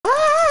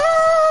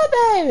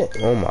it?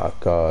 Oh my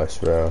gosh,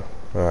 bro.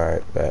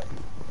 Alright, bet.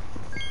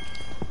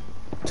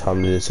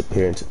 Time to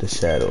disappear into the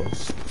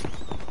shadows.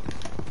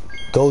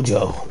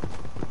 Gojo.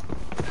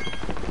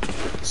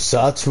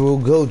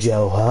 Satoru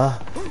Gojo, huh?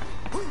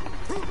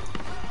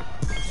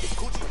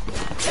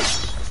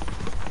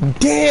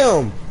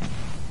 Damn!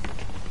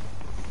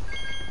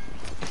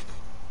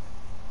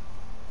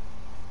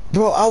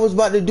 Bro, I was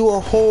about to do a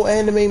whole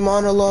anime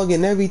monologue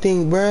and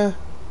everything, bruh.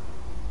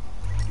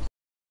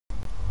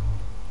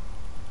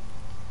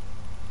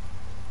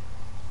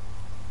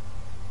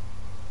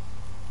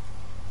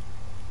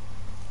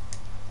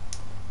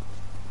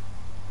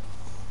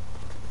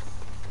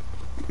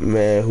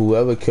 Man,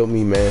 whoever killed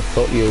me, man,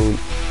 fuck you.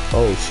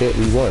 Oh shit,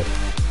 we won.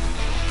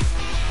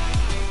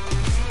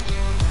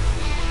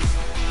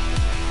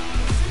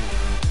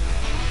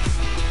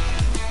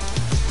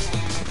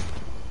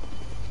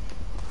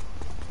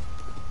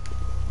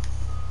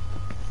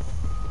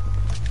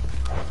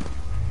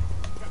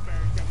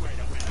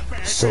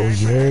 So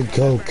you're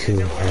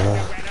Goku, huh?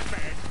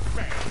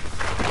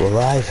 Well,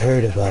 I've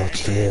heard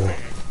about you.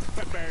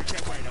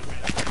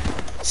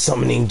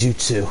 Summoning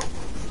Jutsu.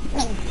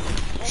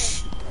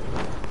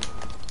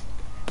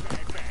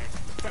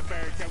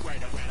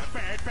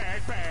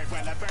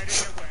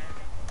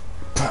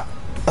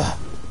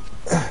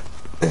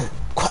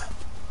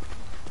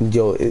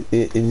 Yo,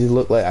 it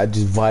looked like I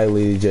just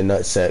violated your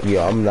nutsack.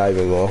 Yo, I'm not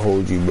even gonna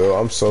hold you, bro.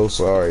 I'm so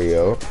sorry,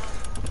 yo.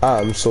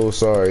 I'm so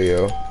sorry,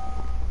 yo.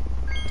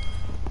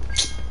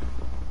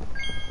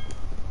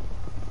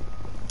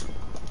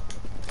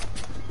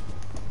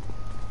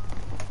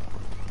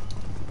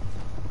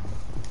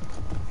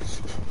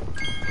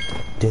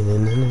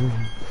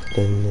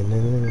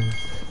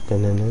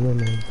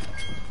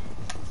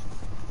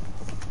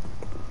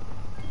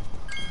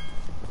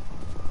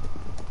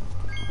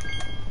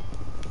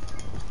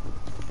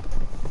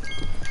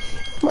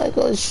 My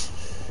gosh.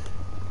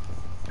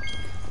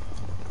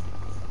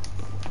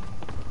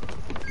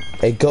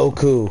 Hey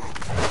Goku.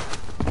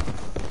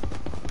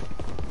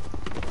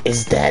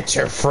 Is that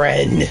your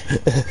friend?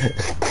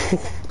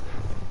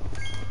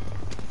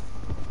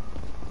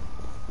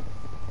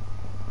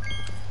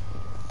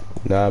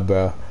 Nah,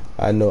 bro.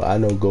 I know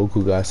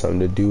Goku got something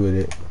to do with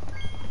it.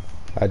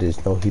 I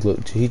just know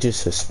he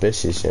just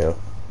suspicious, you know.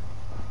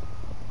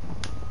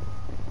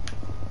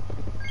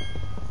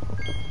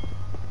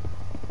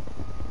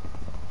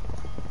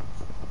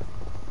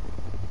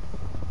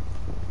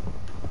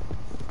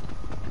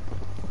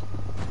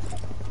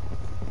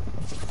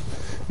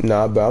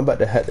 Nah, bro, I'm about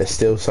to have to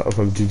steal something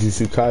from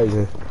Jujutsu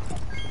Kaisen.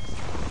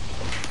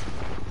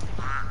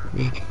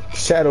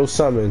 Shadow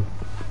Summon.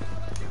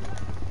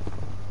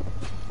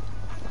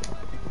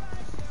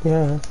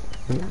 Yeah.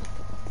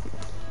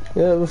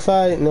 You ever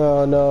fight?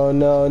 No.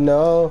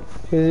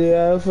 You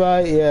ever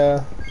fight?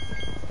 Yeah.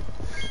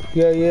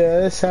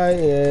 Yeah, that's right,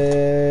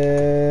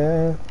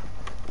 yeah.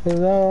 'Cause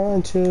I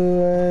want you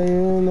and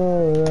you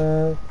know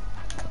that.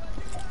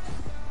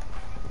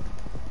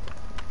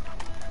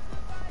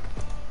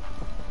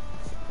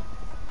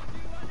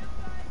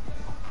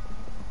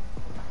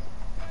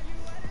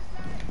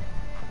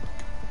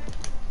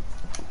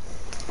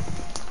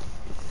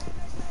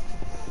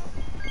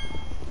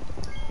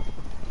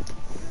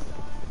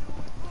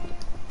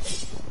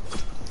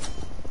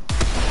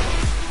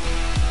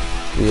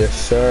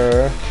 Yes,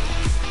 sir.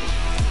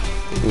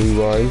 We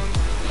won.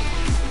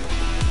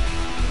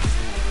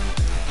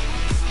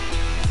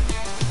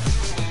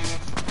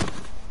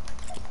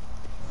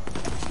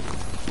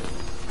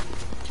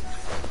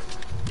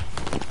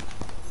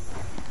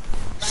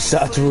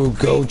 Satoru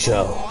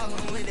Gojo.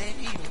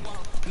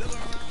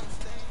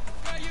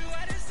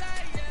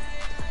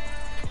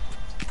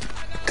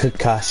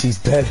 Kakashi's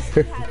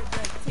better.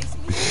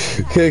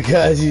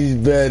 Kakashi's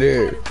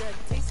better.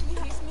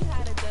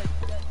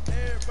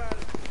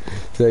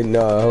 Like,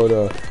 nah, hold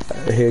on.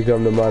 Here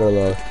come the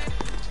monologue.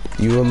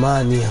 You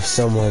remind me of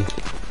someone.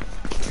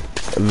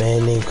 A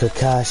man named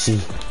Kakashi.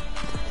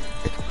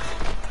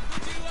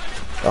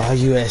 Are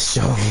you as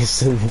strong as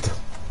him?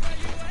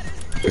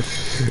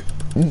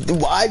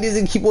 Why does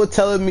it keep on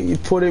telling me,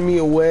 putting me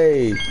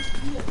away?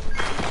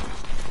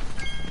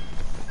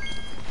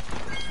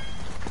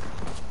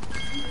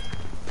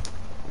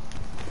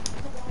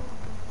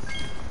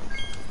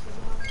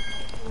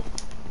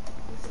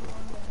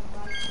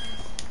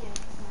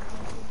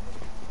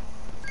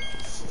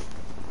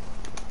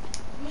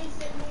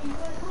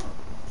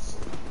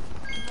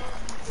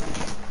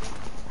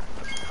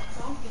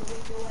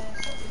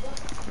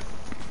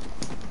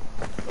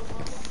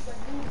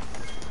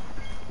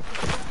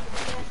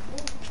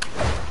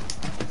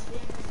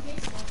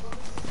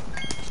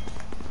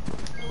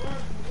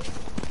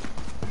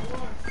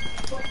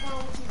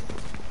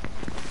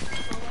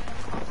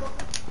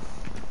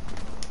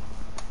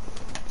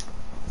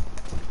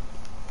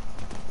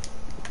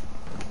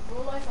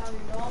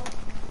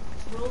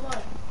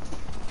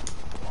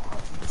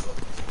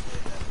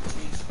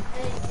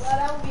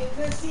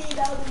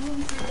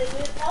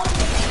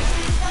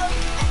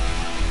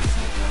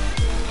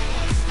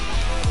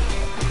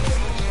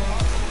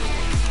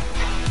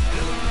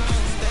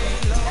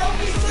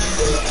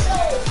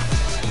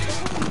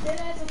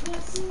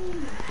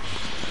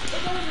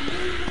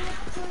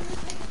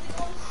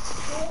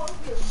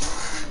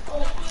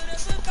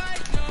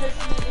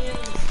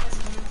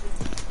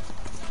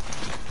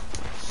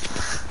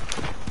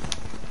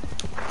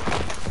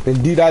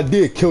 Indeed, I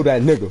did kill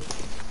that nigga.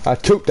 I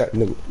killed that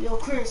nigga. Yo,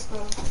 Chris,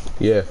 bro.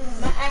 Yeah.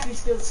 My acting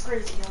skills is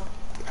crazy, yo.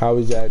 How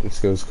is your acting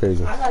skills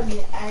crazy? I gotta be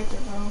an actor,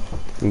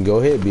 bro. Go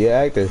ahead, be an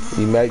actor.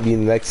 You might be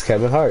the next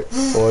Kevin Hart,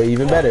 or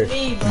even better,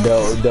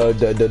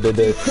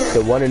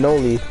 the one and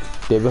only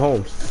David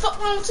Holmes. Fuck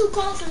wrong with you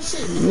calling for the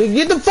shit? Nigga,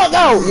 get the fuck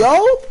out,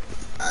 yo!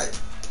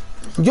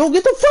 Yo,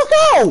 get the fuck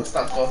out!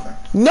 Stop coughing.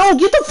 No,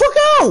 get the fuck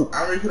out!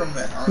 I'm ready to put on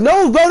that.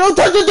 No, bro, don't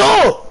touch the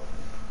door!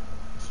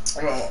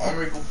 I'm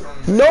ready to put on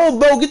that. No,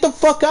 bro, get the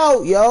fuck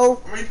out,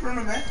 yo! I'm ready to put on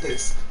the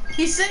mattress.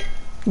 He's sick?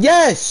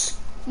 Yes!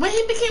 When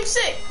he became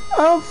sick? I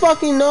don't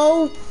fucking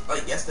know.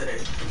 Like yesterday.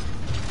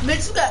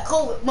 Bitch, you got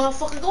COVID,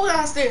 motherfucker. Go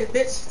downstairs,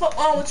 bitch. Fuck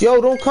wrong with you? Yo,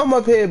 don't come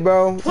up here,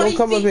 bro. Don't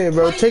come up here,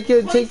 bro. Take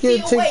your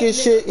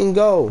shit and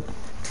go.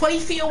 20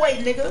 feet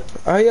away, nigga.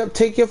 Hurry up,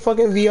 take your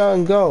fucking VR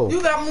and go.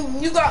 You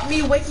got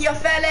me waking your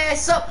fat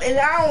ass up, and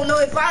I don't know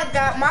if I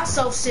got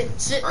myself sick.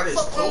 Shit. I just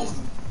Fuck wrong. told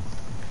you.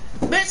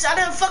 Bitch, I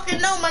didn't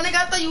fucking know, my nigga.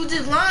 I thought you was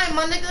just lying,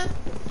 my nigga.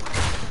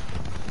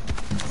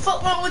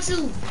 Fuck wrong with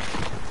you?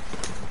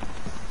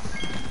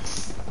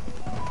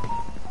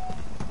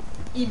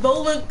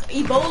 Ebola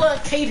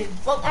Caden.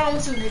 Fuck wrong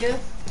with you, nigga?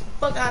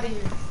 Fuck out of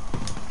here.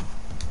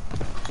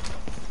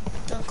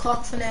 The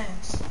coughing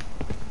ass.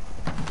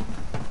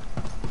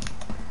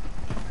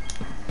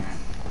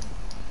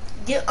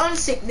 Get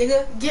unsick,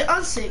 nigga. Get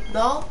unsick,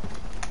 dog.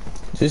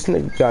 This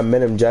nigga got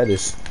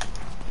meningitis.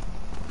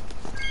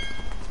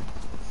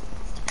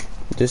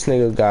 This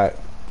nigga got...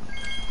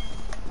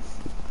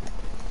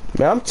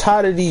 Man, I'm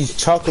tired of these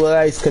chocolate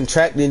ice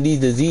contracting these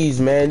disease,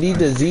 man.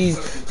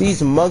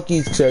 These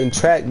monkeys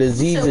contract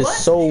diseases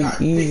so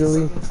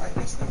easily.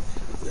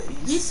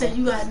 You said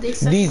you got dick.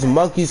 These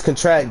monkeys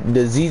contract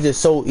diseases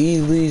so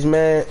easily,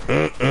 man. You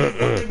want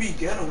to be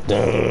ghetto?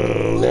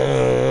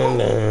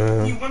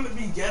 You want to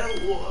be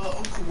ghetto or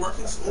Uncle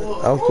Ruckus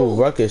or... Uncle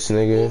Ruckus,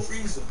 nigga.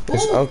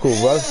 It's Uncle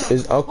Ruckus.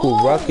 It's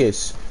Uncle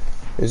Ruckus.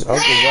 It's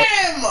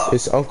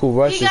Uncle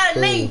Ruckus. He got a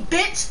name,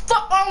 bitch.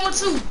 Fuck wrong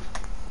with you?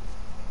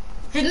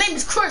 His name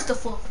is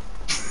Christopher.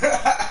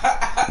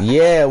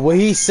 Yeah, what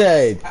he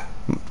said.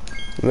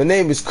 My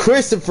name is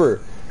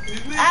Christopher.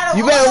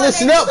 You better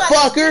listen up,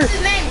 fucker.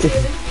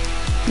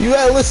 You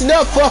better listen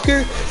up,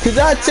 fucker. Cause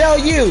I tell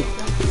you,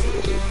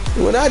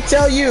 when I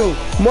tell you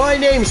my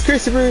name is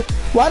Christopher,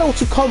 why don't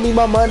you call me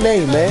by my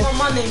name, man?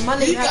 My name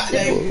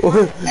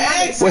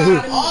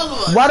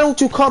Why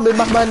don't you call me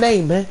by my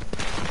name, man?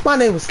 My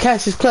name is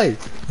Cassius Clay.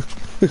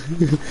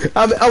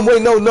 I'm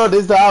waiting. No,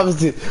 this is the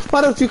opposite.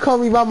 Why don't you call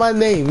me by my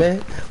name,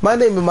 man? My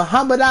name is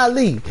Muhammad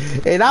Ali,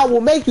 and I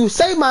will make you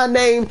say my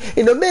name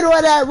in the middle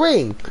of that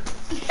ring.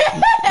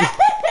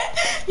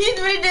 Did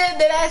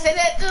I say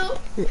that too?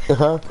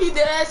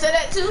 Did I say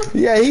that too?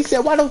 Yeah, he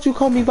said, why don't you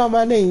call me by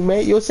my name,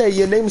 man? You'll say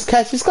your name is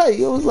Cassius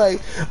Clay. It was like,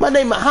 my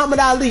name is Muhammad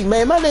Ali,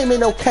 man. My name ain't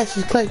no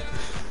Cassius Clay.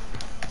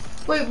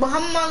 Wait,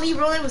 Muhammad Ali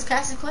real name was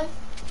Cassius Clay?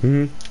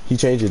 He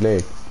changed his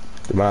name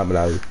to Muhammad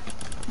Ali.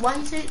 Why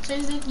he changed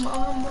his name to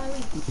Muhammad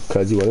Ali?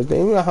 Cause he wanted to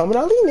name Muhammad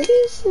Ali, nigga.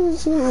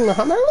 It's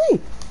Muhammad Ali.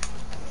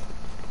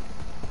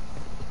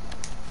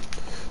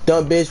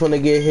 Dumb bitch wanna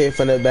get hit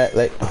from the back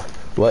like,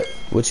 what?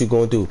 What you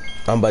gonna do?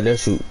 I'm about to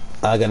shoot.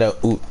 I gotta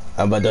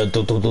I'm about to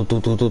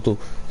do.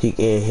 He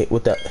getting hit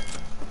with the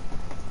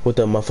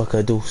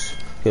motherfucker deuce.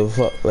 Give a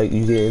fuck, like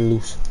you getting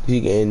loose.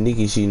 She getting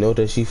Nikki, she know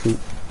that she food.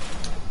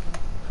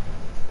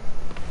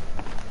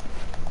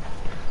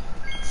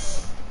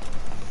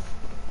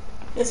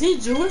 Is he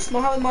Jewish,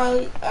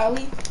 Muhammad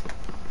Ali?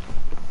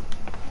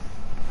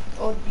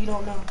 Or you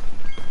don't know?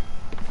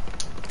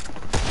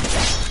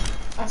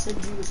 I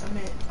said Jewish, I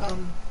meant,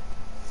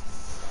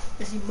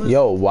 is he Muslim?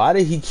 Yo, why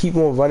did he keep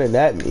on running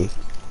at me?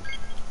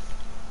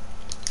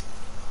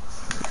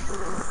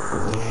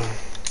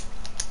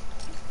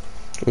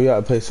 We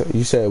gotta play some.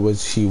 You said,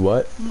 was she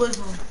what?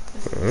 Muslim.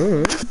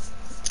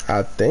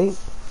 I think.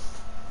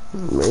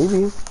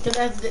 Maybe.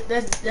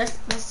 That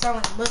sound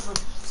like Muslim.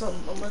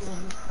 Something a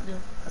Muslim.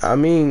 I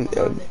mean,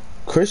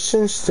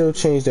 Christians still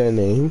change their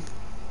name.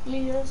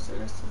 Yeah, that's true.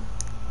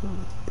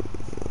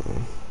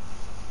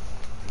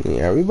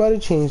 Yeah, everybody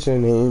changed their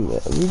name.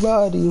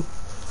 Everybody.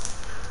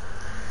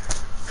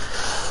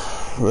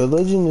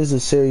 Religion is a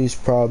serious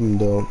problem,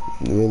 though.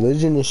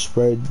 Religion is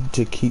spread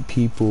to keep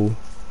people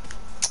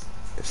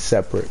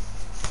separate.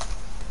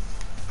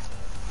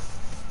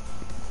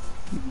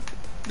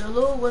 The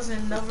Lord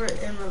wasn't never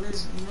in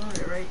religion, you know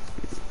that, right?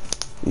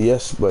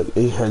 Yes, but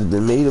it has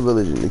been made a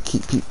religion to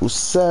keep people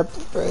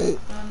separate.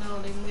 I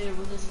know, they made a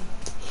religion.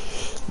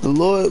 The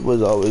Lord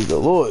was always the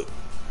Lord.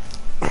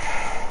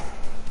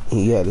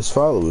 He had his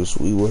followers.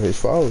 We were his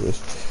followers.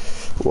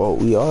 Well,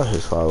 we are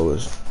his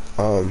followers.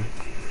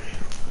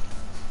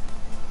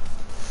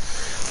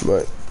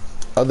 But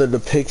other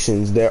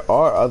depictions, there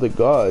are other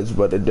gods,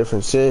 but the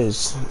difference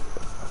is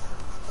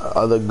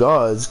other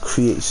gods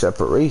create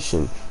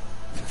separation.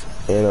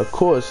 And of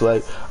course,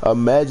 like,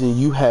 imagine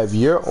you have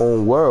your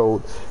own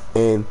world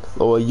and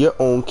or your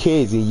own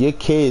kids, and your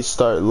kids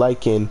start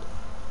liking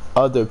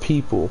other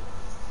people.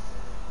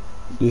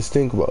 Just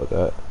think about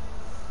that.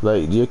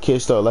 Like your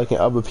kids start liking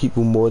other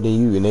people more than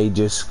you, and they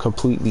just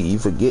completely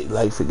forget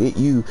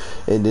you,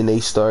 and then they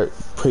start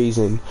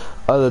praising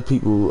other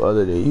people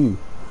other than you.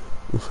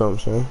 You feel what I'm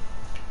saying?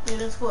 Yeah,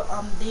 that's what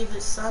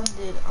David's son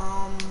did.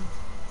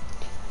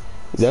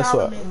 That's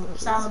Solomon.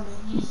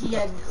 He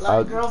had a lot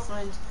of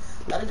girlfriends,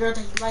 a lot of girls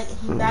that he liked, and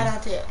he bowed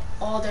down to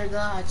all their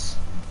gods,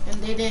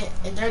 and they didn't.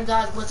 And their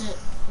God wasn't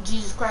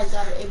Jesus Christ,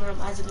 God of Abraham,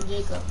 Isaac, and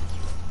Jacob.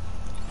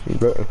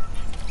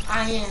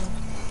 I am.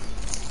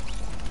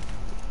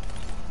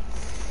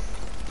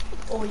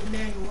 Or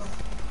Emmanuel.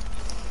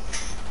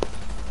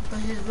 But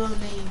his real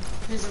name,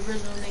 his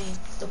original name,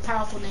 the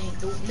powerful name,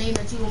 the name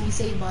that you will be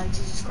saved by,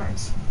 Jesus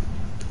Christ.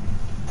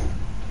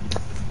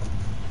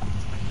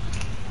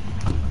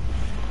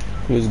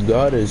 Because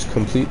God is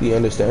completely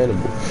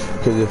understandable.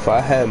 Because if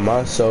I had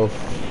myself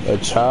a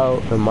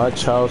child and my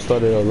child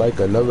started to like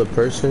another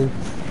person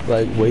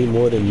like way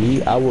more than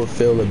me, I would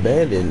feel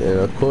abandoned, and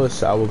of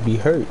course I would be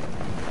hurt.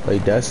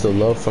 Like that's the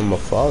love from a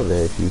father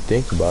if you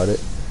think about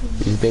it.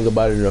 If you think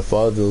about it in a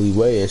fatherly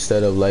way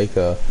instead of like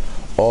a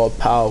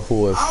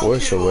all-powerful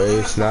enforcer way.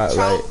 It's not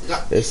like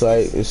it's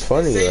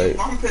funny. Like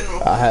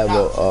I have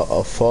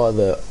a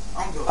father.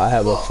 I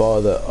have a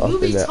father up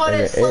you in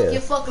the air. You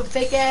fucking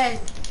fake ass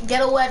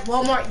ghetto ass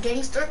Walmart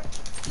gangster.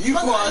 You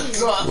call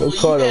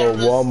him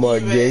a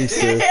Walmart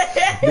gangster.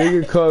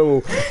 Nigga call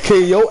him.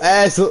 Can your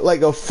ass look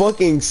like a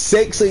fucking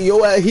sex?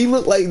 Your ass, he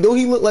look like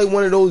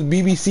one of those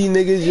BBC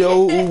niggas,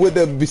 yo, with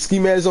the ski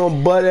mask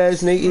on, butt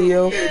ass naked,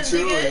 yo. Look at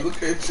Troy.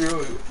 Look at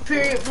Troy.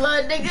 Period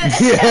blood, nigga.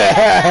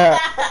 Yeah.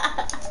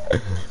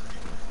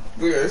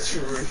 Look at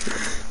Troy.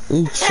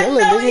 He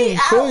chilling, nigga.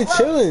 Troy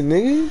chilling,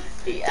 nigga.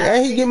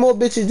 And he get more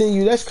bitches than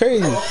you. That's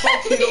crazy. Oh,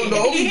 fuck you. The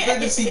only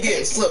bitches he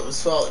get slip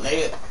his fault,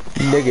 nigga.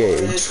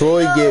 Nigga,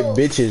 Troy get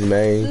bitches,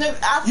 man.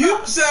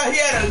 You said he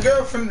had a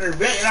girlfriend in the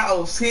bank,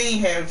 and he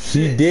ain't have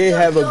shit. He did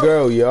have a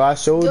girl, yo. I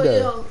showed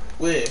her.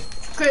 Where?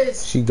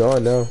 Chris. She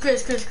gone now.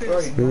 Chris. Cause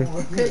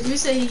you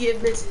say he get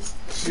bitches.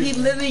 He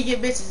literally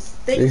get bitches.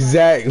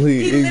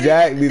 Exactly.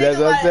 That's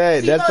what I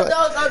said. That's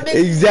what.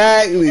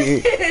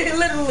 Exactly.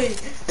 Literally.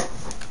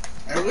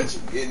 And what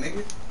you get,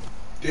 nigga?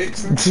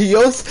 Dicks.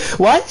 Yo,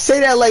 why you say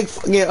that like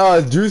fucking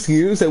Drewski?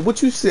 You say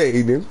what you say,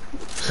 nigga?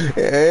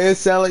 It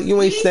sound like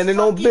you ain't standing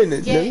on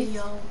business, gay, nigga.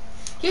 yo.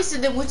 He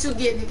said that what you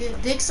get, nigga.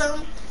 Dick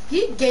something.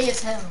 He gay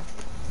as hell.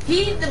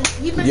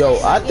 Yo,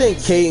 I think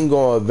Kaden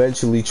gonna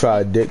eventually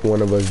try to dick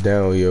one of us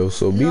down, yo.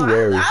 So be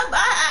wary.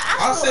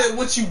 I said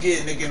what you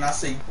get, nigga, and I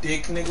say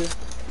dick, nigga.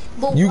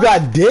 But you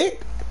got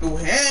dick? To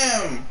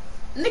him.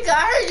 Nigga,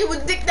 I heard you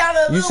with dick down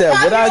a You said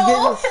what I get?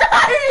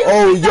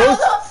 Oh, yo.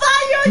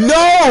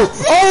 No!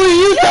 Oh,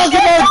 you talking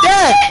about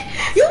that?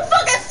 You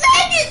fucking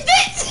saying it,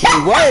 bitch!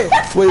 Wait.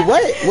 You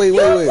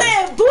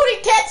playing booty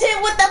catching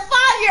with the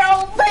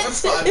 5-year-old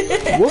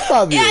bitch. What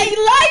 5-year-old? Yeah, you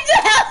lied to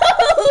him.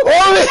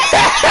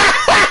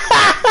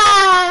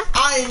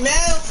 I ain't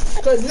now,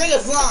 cause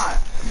niggas lying.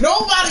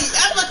 Nobody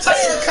ever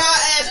touched a car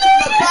ass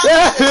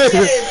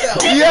to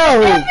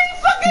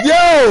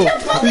Yo,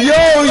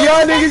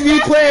 y'all niggas be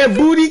playing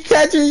booty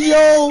catchers,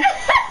 yo.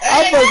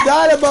 I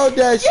forgot about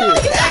that shit. Yo,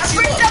 you got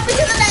freaked up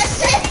because of that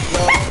shit.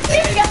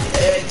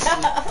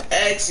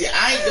 Actually,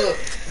 I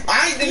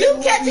ain't the you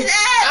catching ass.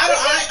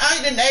 I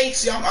ain't the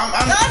axe. I'm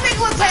y'all niggas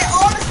was playing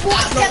all the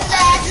sports catching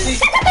asses.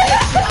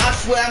 I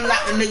swear I'm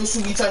not the niggas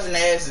who be touching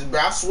asses, bro.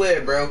 I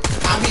swear, bro.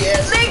 I be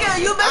asking. Nigga,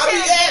 you been I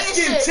be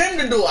asking Tim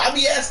to do it. I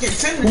be asking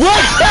Tim to do it.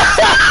 What?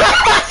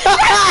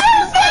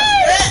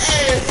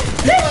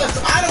 Because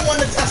I don't want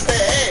to touch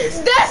that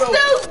ass. That's so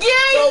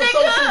gay,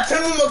 nigga.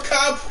 So Tim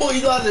McCall pull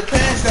you out of the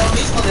pants down.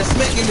 He's gonna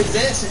smacking his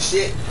ass and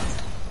shit.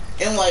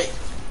 And like,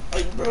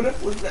 bro,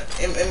 that was that.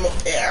 And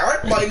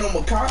everybody know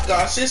McCall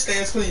got shit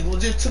stands because he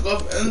legit took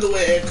off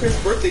underwear at Chris'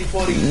 birthday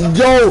party.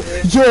 Yo,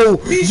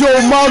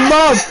 my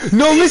mom.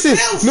 No, listen.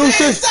 No,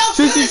 sis.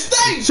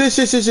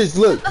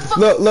 Look.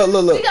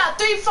 We got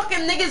 3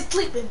 fucking niggas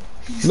sleeping.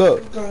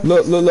 Look.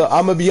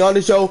 I'ma be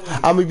honest, yo.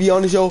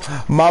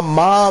 My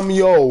mom,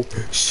 yo,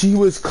 she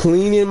was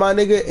cleaning, my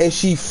nigga, and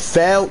she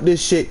found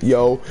this shit,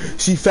 yo.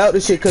 She found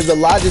this shit because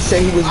Elijah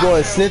said he was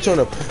going to snitch on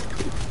him.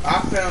 I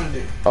found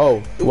it.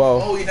 Oh,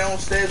 well. Oh, he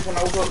downstairs when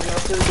I was up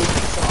downstairs.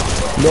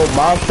 No,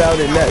 mom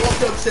found it next. I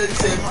walked upstairs and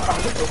said, Mom,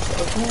 what the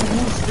fuck?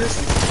 Who's this?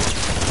 The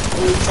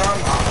whole time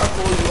I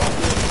told you I'm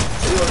there.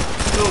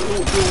 Yo,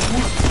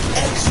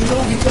 actually,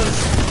 no, because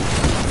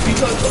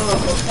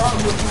my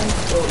father was home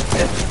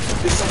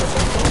this summer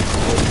from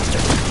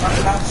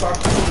and I saw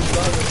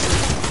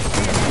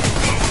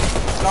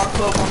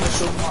club on the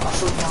show, I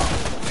showed mom,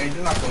 and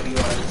you're not gonna be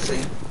like say,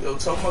 yo,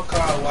 tell my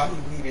car why he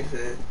beat his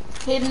head.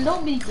 Hayden,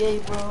 don't be gay,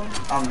 bro.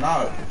 I'm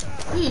not.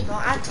 You know,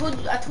 I told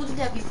you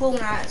that before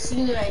when I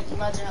seen you at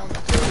Elijah House. I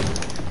told you.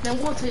 Now I'm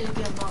gonna tell you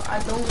again, bro. I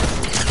don't.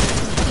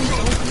 Please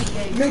don't be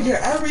gay. Nigga,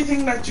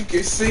 everything that you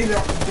can say that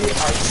I did,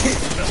 I did.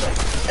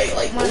 Hey,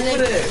 like my over nigga,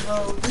 there.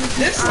 bro.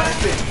 This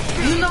happened.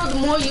 You know, the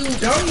more you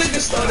young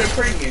niggas started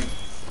praying.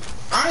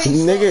 I ain't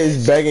Nigga stuck.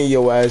 is begging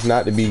your ass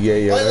not to be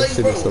gay, yo. That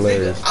shit bro, is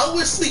hilarious. nigga, I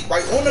would sleep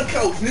right on the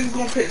couch. Niggas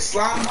gonna put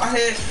slime in my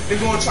head. They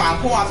gonna try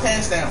and pull my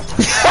pants down.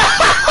 You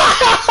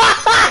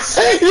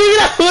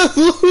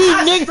I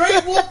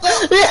straight woke up.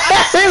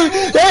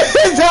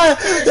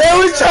 They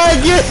was trying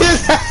to get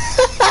his.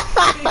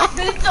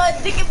 They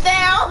started digging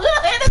down. You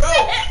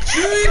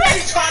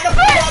ain't trying to pull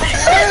my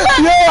pants.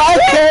 Yo, I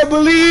can't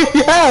believe,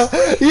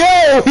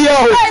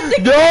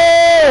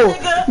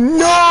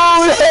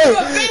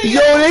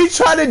 yo, they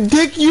try to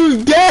dick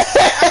you down.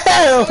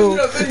 Hell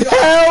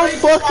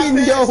fucking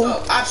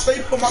yo. I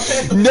straight put my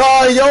pants up.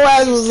 No, your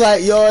ass was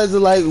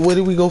like, where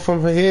do we go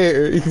from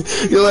here?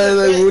 Your ass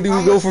like, where do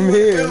we go from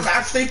here?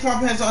 I straight put my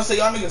pants on and say,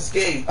 y'all niggas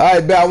gay.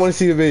 Alright, bet, I want to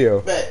see the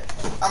video. Bet.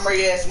 I'm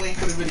ready to ask Wayne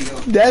for the video.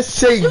 That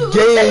shit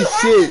gay as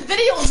shit.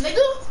 Videos,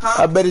 nigga.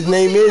 Huh? I bet his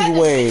name is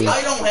Wayne.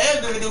 I don't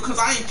have the video because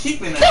I ain't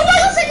keeping Then that. why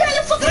you say you had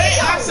your fucking Wayne,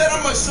 I video? said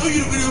I'm gonna show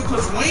you the video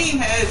because Wayne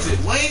has it.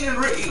 Wayne and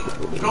Ricky,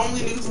 the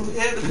only niggas who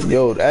have the video.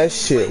 Yo, that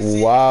shit,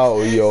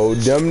 wow, yo.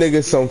 Them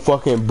niggas some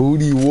fucking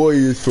booty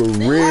warriors for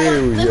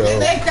real, They yo.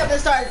 baked up and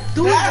started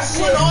doing That's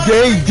this what shit. all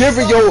They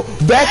different, yo.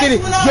 Back in the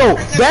day,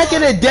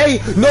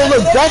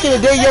 back in the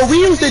day, yo, we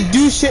used to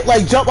do shit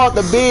like jump out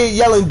the bed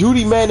yelling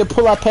duty man to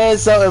pull our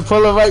pants out and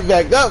pull it right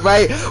back up,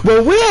 right?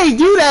 But we ain't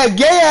do that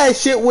gay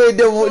ass shit with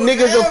the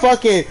niggas are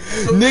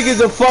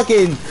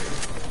fucking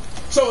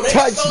So they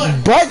touch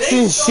started- butts they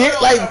and started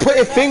shit, like on putting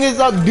our- fingers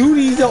up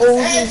duties and holes and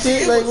Actually,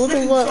 shit, it like was what the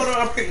Ricky fuck? started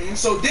our opinion.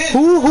 So then,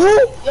 Who? Yo,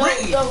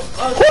 Ricky. yo,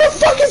 Who the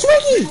fuck is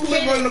Ricky?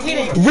 Get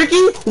it.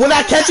 Ricky? When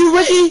I catch you,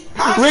 Ricky?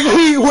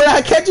 Ricky, when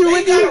I catch you,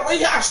 Ricky?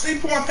 I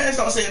straight put my pants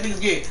on and say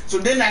niggas gay. So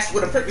then that's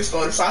where the picture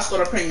started. So I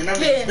started praying and Yeah,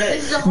 everything.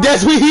 this is a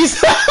That's what he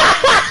said.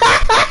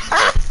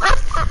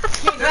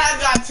 Then I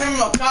got Tim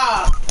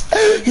McCall.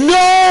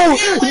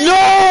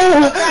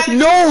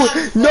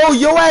 No,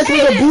 your ass was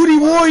a booty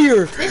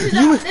warrior.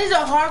 This is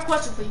a hard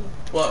question for you.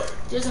 What?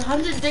 There's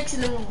 100 dicks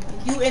in the room.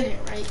 And you in it,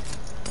 right?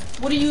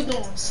 What are you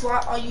doing?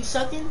 Are you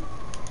sucking?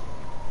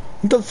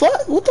 The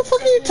fuck? What the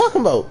fuck are you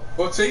talking about?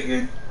 What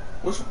taking?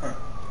 What's one?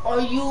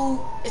 Are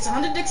you? It's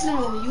 100 dicks in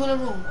the room. You in the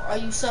room? Are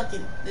you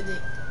sucking the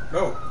dick?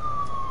 No.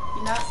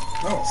 You not?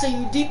 No. So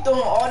you deep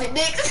throwing all the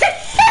dicks?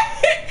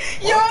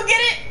 You don't get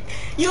it?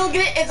 You don't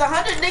get it? It's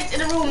 100 dicks in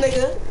the room,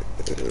 nigga.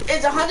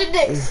 It's 100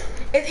 dicks.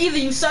 It's either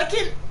you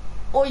sucking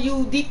or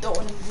you deep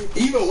throwing the dick.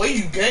 Either way,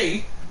 you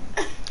gay.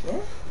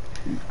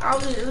 I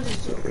was just, it was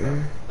just a joke,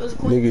 bro. It was a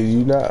cool. Nigga,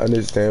 you not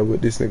understand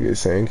what this nigga is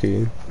saying,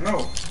 kid.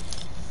 No.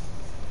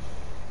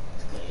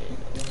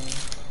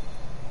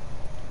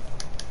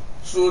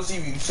 So it's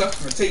either you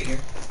sucking or taking.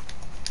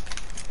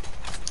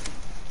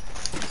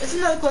 It's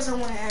another question I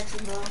want to ask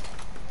you, bro.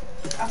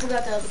 I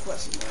forgot the other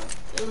question, bro.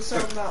 It was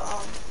something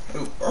about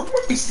Dude, I'm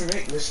gonna be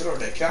straight this shit on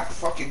that cat. I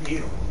fucking hate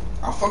him.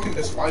 I fucking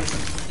despise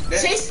him.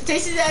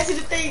 Tasty asking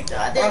the thing, though.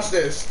 I did. Watch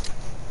this.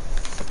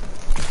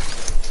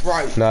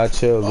 Right. Nah,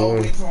 chill, Oh,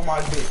 dude. he's on my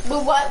dick.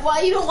 But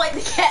why you don't like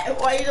the cat?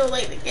 Why you don't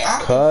like the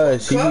cat?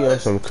 Cause he be on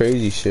some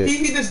crazy shit.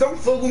 He just don't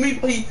fuck with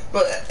me,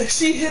 but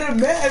she hit him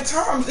mad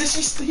times,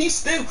 and he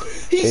still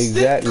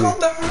Exactly. come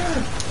to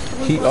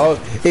her.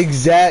 He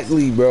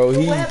exactly, bro.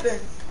 But He what happened?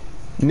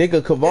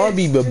 nigga Kavan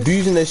be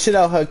abusing the shit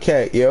out her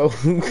cat, yo.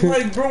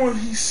 Like, bro, and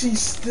she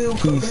still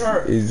come to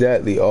her.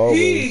 Exactly,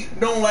 always. He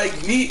don't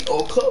like me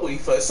or Chloe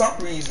for some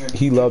reason.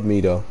 He love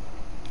me though.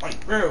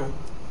 Like, bro,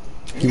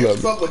 He he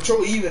love don't fuck with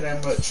Troy even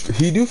that much.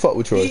 He do fuck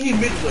with Troy. He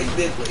midway.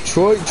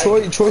 Troy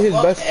his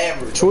above best.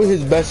 average. Troy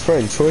his best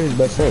friend. Troy his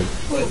best friend.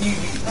 But he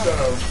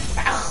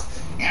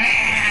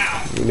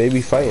They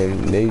be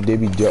fighting. They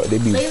be.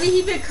 Lately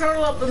he been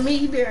curl up with me.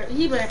 He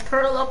been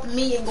curl up with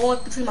me and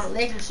going between my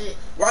legs and shit.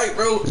 right,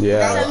 bro.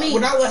 Yeah.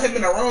 When I let him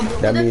in the room,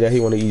 That mean that he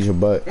want to eat your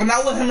butt. when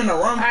I let him in the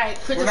room, Alright,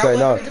 quit when the- I Like,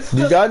 no. let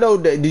Did y'all know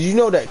that? Did you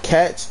know that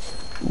cats,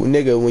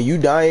 nigga, when you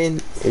dying,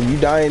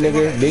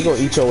 nigga, they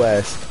gonna eat your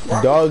ass.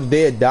 Dogs,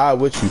 they'll die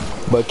with you.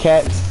 But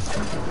cats,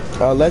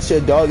 unless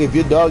if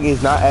your dog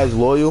is not as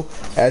loyal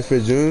as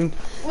presumed,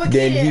 What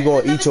then kid? he gonna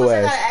Another eat your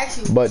question I ass. gotta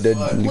ask you.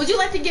 But Would you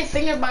like to get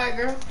fingered by a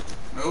girl?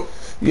 Nope.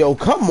 yo,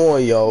 come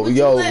on, yo, Would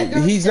you let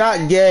girls he's do not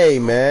that? gay,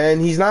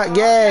 man. He's not I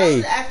gay.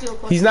 was asking you a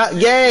question. He's not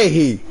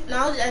gay. No,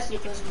 I was just asking you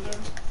a question,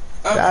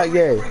 bro. Not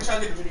gay. Try to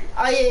get the video.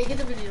 Oh yeah, get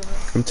the video, bro.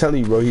 I'm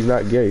telling you, bro, he's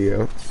not gay,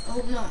 yo. I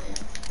hope not, yeah.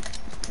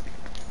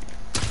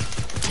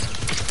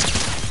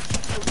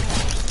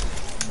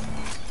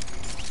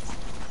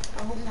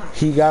 I hope not.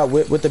 He got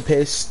whipped with the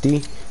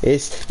pisty.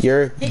 It's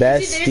your Did you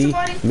date bestie,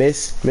 somebody?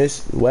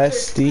 Miss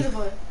Westy.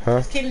 Huh?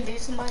 Is Kaden dating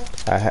somebody?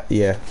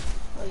 Yeah.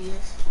 Oh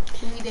yes.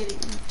 Who he dated?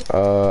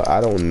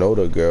 I don't know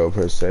the girl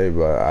per se,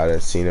 but I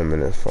done seen him in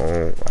the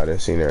phone. I done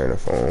seen her in the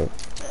phone.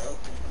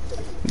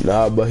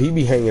 Nah, but he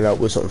be hanging out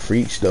with some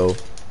freaks though.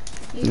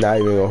 Not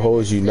even gonna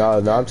hold you. Nah,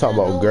 I'm talking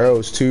about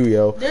girls too,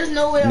 yo. There's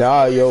no way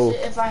Nah, I'm yo.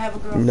 if I have a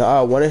girl.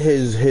 Nah, one of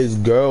his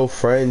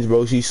girlfriends,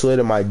 bro, she slid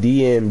in my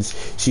DMs.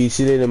 She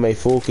slid in my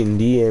fucking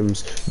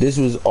DMs. This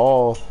was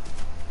all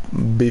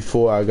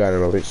before I got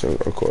in a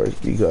relationship, of course,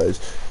 because,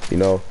 you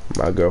know,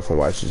 my girlfriend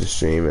watches the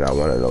stream and I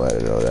wanted to let her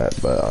know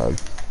that. But,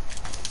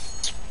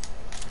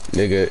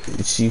 nigga,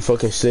 she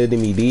fucking slid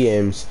in me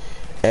DMs,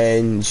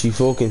 and she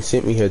fucking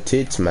sent me her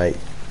tits, mate.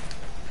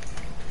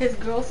 His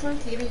girlfriend?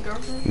 He had a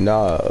girlfriend?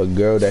 Nah, a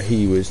girl that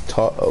he was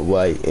taught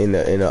like in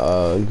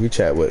a group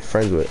chat with,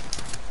 friends with.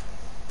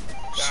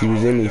 She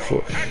was in me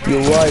for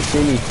your wife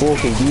in me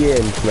fucking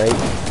DMs, mate.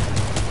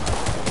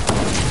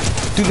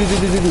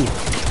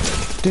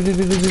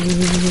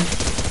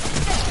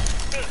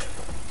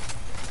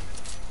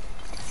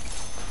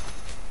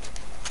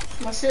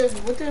 My sis,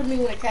 what does it mean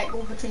when a cat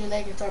goes between your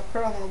legs and start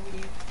purring over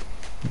you?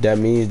 That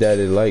means that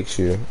it likes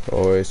you,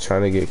 or it's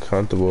trying to get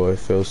comfortable or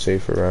feel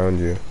safe around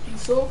you.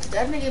 So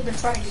that nigga been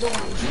trying to get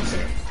on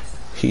you.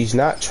 He's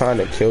not trying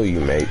to kill you,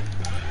 mate.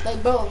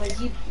 Like bro, like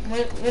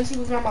when he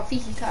was around my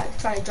feet, he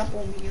tried to jump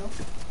on me, yo.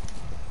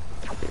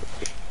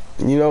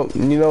 You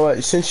know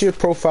what? Since you're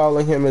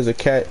profiling him as a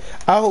cat,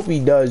 I hope he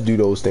does do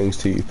those things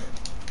to you.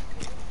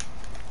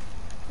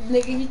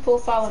 Nigga, he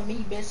profiling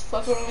me, bitch.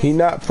 Fuck around. He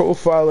not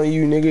profiling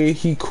you, nigga.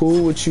 He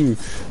cool with you.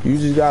 You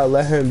just gotta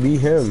let him be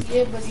him.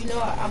 Yeah, but you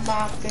know, I'm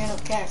not a fan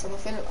of cats.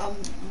 I'm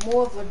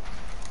more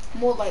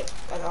like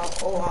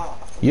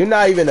You're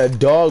not even a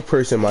dog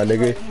person, my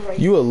nigga. Right.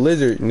 You a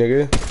lizard,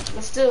 nigga.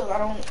 But still,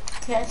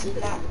 cats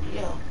is not,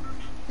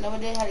 never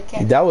did had a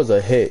cat. That was a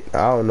hit.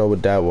 I don't know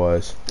what that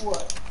was.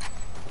 What?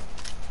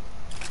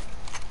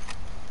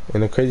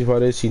 And the crazy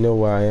part is, he know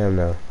where I am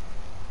now.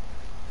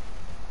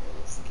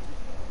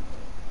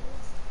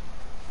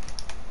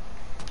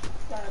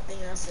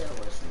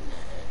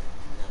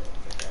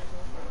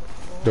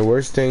 The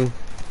worst thing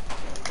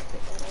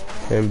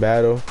in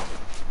battle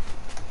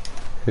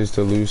is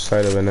to lose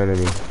sight of an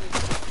enemy.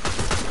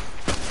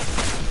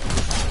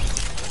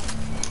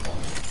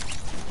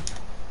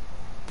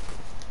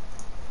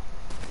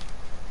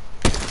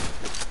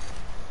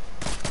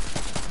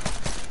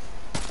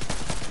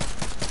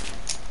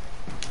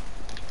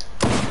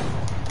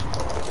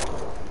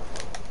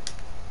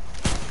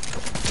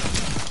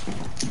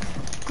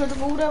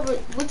 Christopher,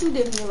 what you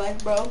did in your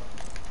life, bro?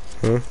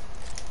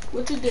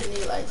 What you did in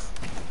your life?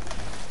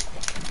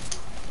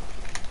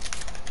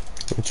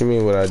 What you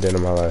mean what I did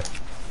in my life?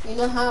 You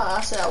know how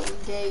I said I was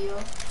gay, yo?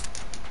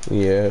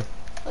 Yeah.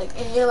 Like,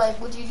 in your life,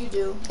 what did you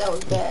do that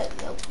was bad,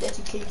 that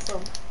you came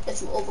from,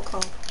 that you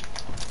overcome?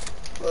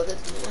 Well, that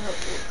you help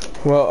you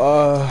overcome. Well,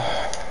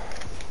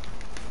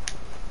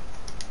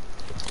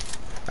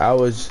 I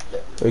was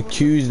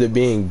accused of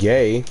being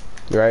gay,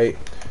 right?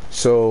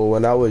 So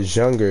when I was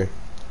younger,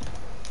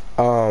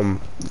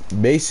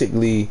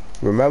 basically,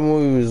 remember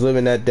when we was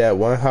living at that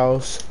one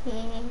house?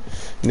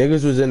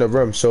 Niggas was in the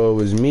room, so it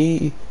was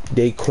me,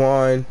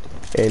 Daquan,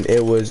 and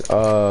it was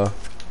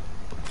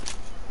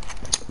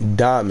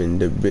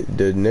Diamond,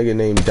 the nigga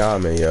named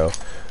Diamond, yo.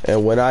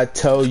 And when I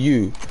tell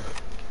you,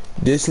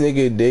 this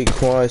nigga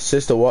Daquan's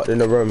sister walked in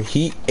the room,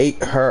 he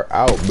ate her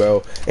out,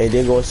 bro, and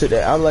then gonna sit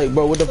there. I'm like,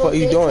 bro, what the fuck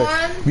you doing?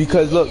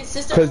 Because look,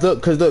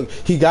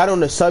 he got on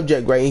the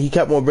subject, right, and he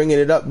kept on bringing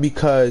it up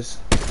because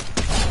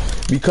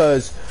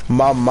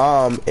my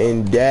mom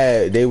and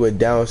dad, they were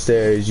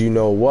downstairs, you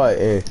know what,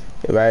 and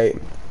right,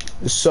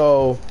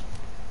 so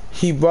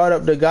he brought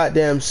up the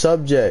goddamn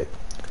subject,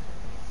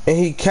 and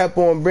he kept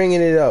on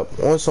bringing it up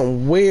on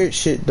some weird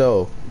shit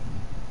though.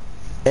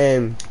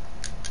 And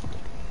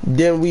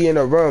then we in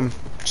a room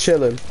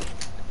chilling,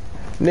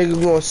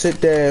 nigga gonna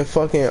sit there and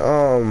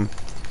fucking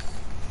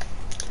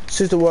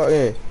sister walk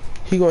in,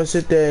 he gonna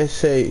sit there and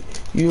say,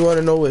 you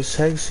wanna know what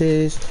sex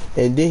is?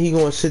 And then he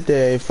gonna sit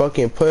there and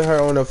fucking put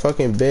her on the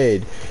fucking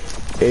bed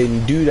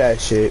and do that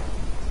shit.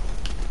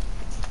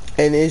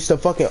 And it's the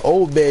fucking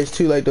old beds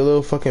too, like the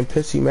little fucking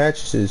pissy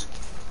mattresses,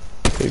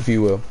 if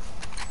you will.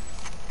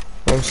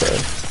 I'm sorry.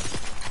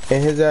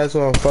 And his ass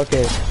gonna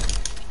fucking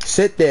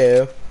sit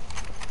there,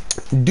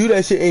 do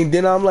that shit, and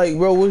then I'm like,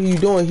 bro, what are you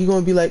doing? He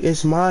gonna be like,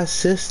 it's my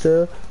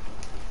sister.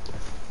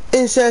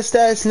 Incest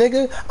ass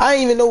nigga. I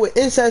didn't even know what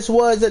incest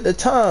was at the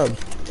time.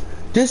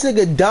 This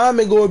nigga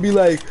Diamond gonna be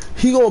like,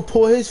 he gonna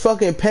pull his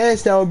fucking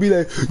pants down and be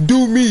like,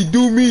 do me,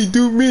 do me,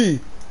 do me.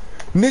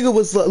 Nigga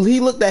was, he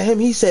looked at him,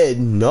 he said,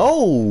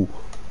 no.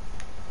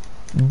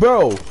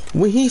 Bro,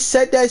 when he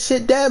said that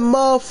shit, that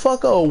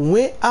motherfucker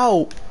went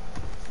out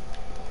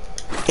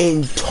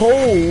and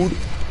told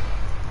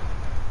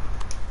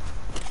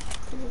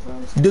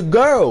the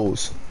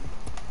girls.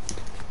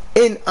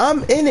 And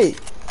I'm in it.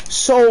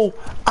 So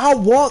I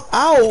walk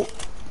out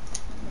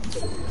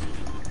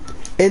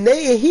and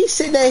he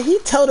sit there, he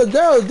tell the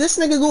girls, this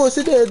nigga going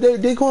sit there,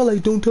 they going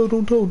like, don't tell,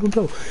 don't tell, don't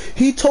tell.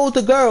 He told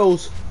the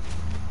girls,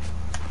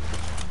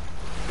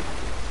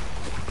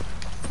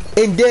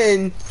 and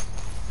then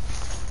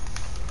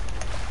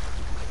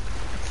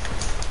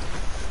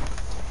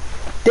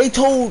they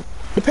told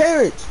the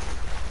parents.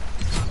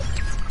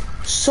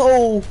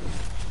 So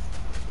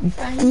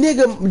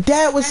nigga,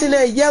 dad was sitting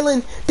there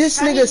yelling. This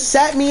nigga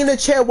sat me in a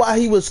chair while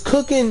he was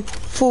cooking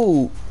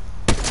food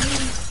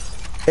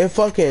and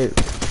fucking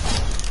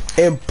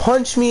and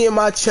punched me in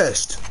my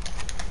chest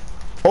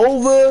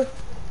over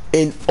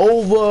and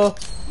over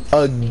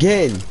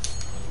again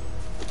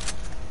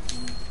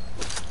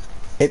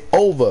and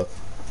over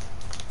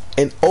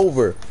and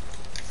over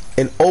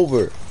and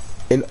over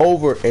and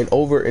over and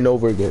over and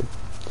over again.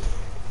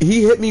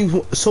 He hit me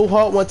so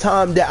hard one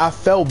time that I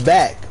fell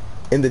back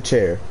in the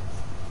chair.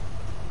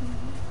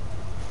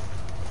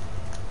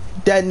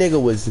 That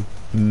nigga was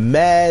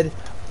mad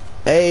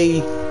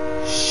a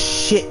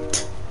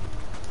shit.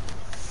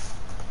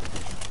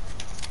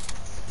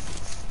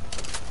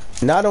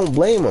 And I don't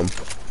blame him,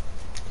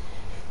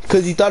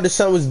 cause he thought his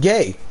son was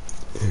gay.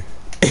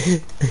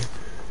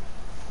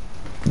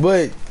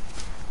 But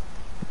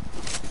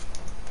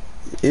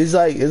it's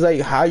like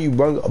how you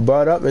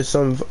brought up in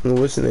some,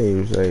 what's the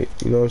names, like,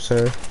 you know what I'm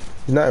saying?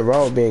 There's nothing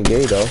wrong with being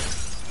gay though.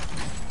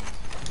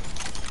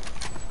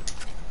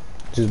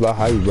 Just about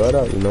how you brought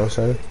up, you know what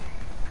I'm saying?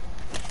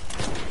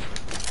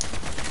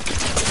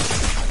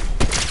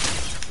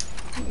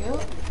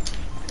 Yep.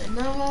 There's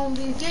nothing wrong with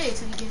being gay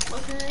until you get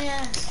fucked in the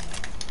ass.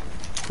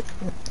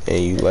 And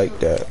you like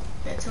that.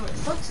 Until it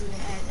fucks you in the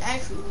ass.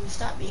 Actually, when you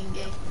stop being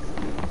gay.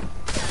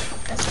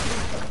 That's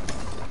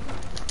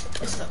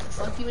what it's stuff to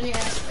fuck you in the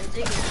ass right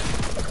there.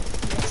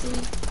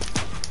 Actually,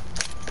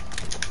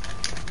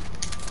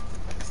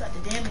 it's not the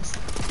damage.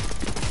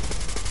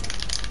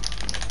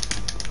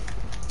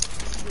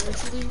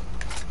 Spiritually,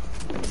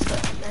 it's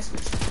stuff to mess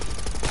with you.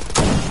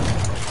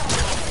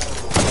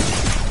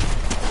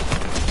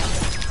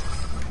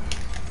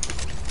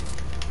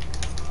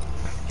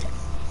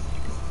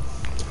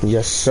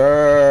 Yes,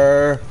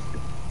 sir.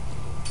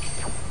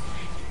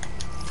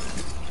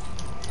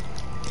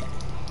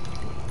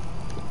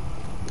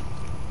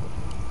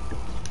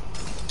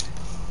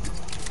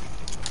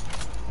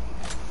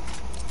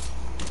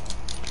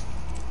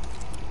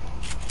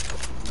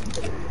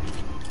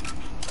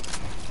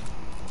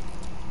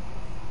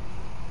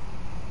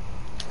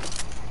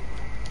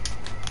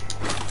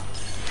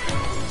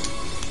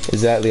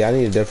 Exactly, I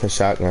need a different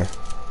shotgun.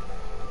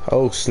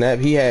 Oh snap,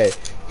 he had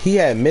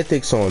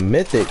mythics on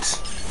mythics.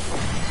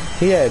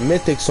 He had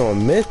mythics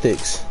on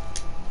mythics.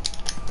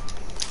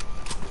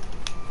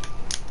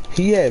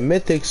 He had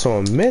mythics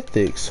on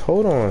mythics.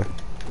 Hold on.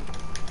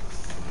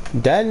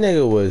 That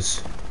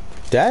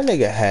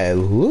nigga had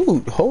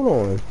loot. Hold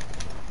on.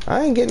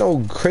 I ain't getting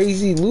no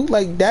crazy loot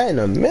like that in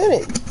a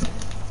minute.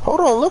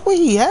 Hold on, look what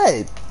he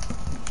had.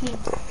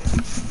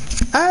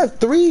 I have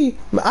three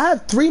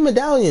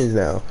medallions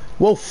now.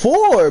 Well,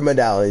 4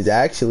 medallions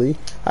actually.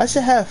 I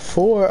should have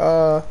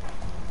 4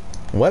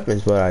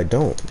 weapons, but I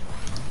don't.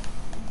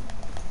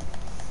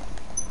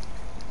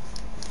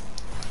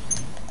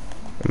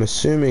 I'm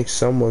assuming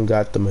someone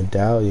got the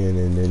medallion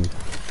and then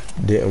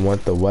didn't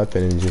want the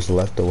weapon and just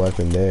left the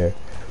weapon there.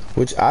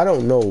 Which I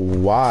don't know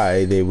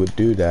why they would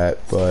do that,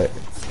 but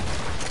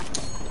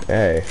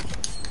hey,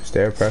 it's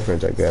their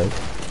preference, I guess.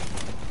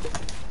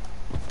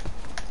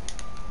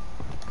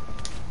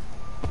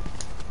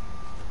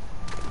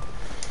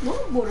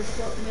 What border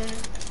fuck, man?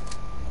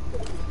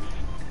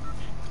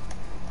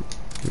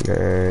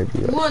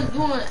 Nah,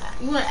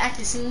 you wanna act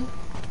the scene?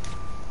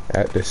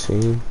 At the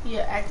scene?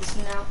 Yeah, act the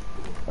scene out.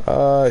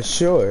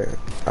 Sure.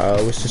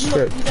 What's the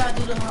script? You gotta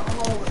do the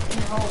hallway in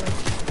the hallway.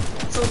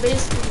 So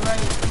basically, right?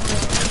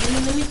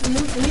 Let me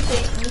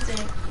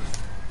think.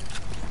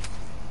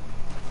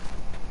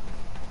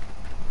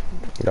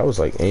 That was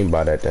like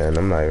aimbot at the end.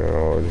 I'm not even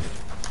wrong.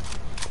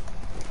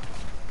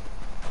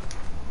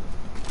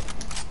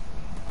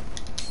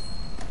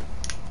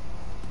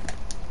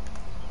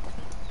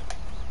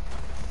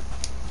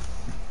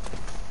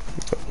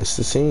 It's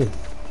the scene.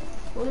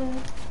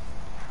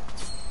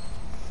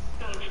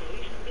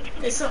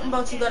 It's something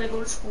about you gotta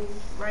go to school,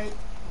 right?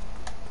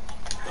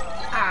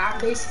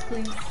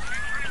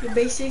 You're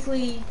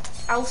basically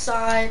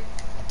outside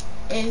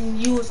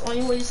and you was on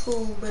your way to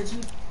school, but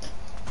you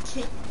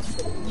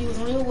was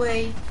on your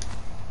way, you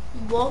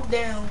walked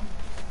down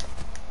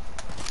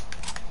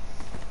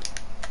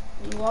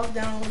a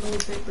little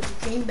bit, but you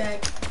came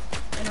back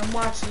and I'm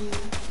watching you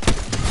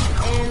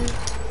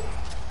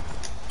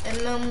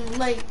and I'm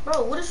like,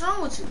 bro, what is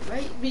wrong with you,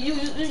 right?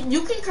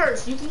 You can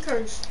curse,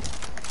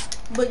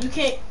 but you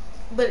can't,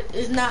 but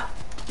it's not,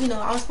 you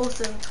know, I'm supposed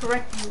to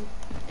correct you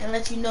and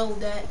let you know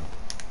that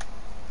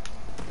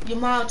your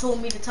mom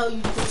told me to tell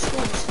you to go to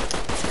school,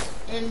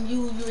 and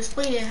you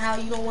explaining how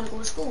you don't want to go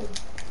to school,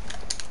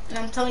 and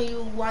I'm telling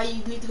you why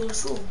you need to go to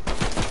school,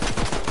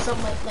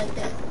 something like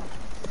that.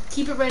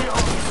 Keep it rated on.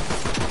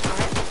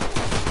 Alright?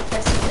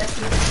 That's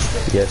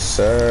it. Yes,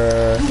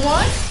 sir. You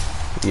won?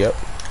 Yep.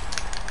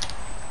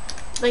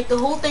 Like the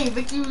whole thing,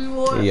 victory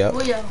reward. Yep.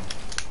 Well, yeah.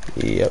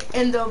 Yep.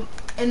 In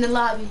the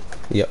lobby.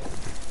 Yep.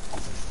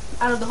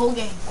 Out of the whole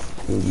game.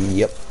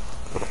 Yep.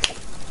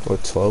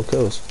 With 12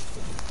 kills.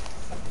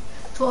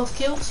 12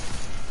 kills?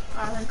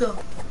 Alright, let's go.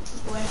 Let's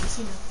go at the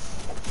casino.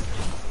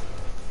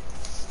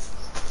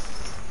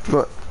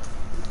 What?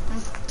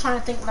 I'm trying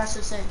to think what I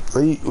should say.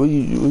 You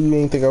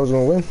didn't think I was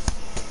gonna win?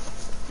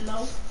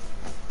 No.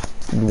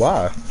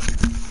 Why?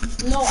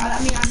 No, I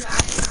mean, I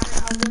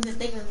wasn't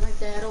thinking like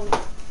that at all.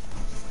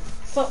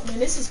 Fuck, man,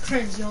 this is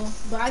cringe, yo.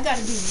 But I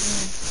gotta do it,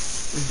 man.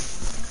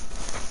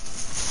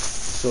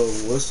 So,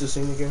 what's the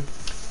scene again?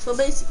 So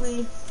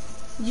basically,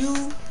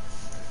 you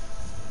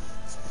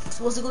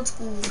supposed to go to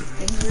school,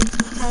 and you're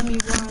telling me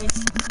why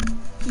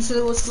you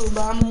shouldn't go to school,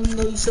 but I'm letting you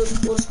know you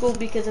shouldn't go to school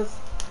because of,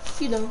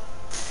 you know.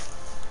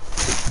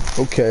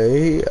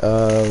 Okay,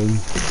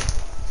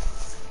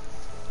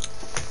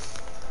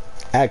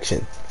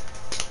 action.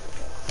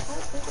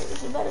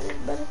 This is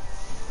better.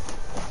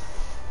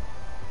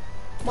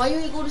 Why you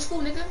ain't go to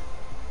school, nigga?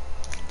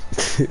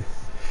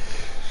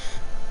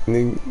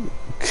 Nigga,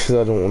 cause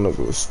I don't wanna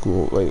go to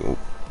school, like.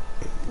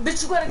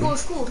 Bitch, you gotta go to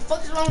school. The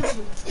fuck is wrong with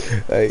you?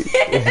 Like,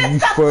 you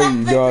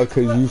funny, dog,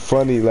 cause you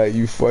funny, like,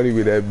 you funny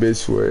with that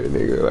bitch word,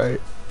 nigga,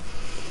 like.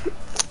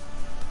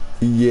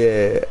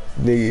 Yeah,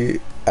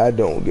 nigga, I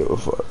don't give a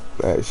fuck.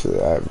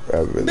 Actually, I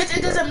really bitch,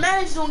 it doesn't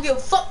matter if you don't give a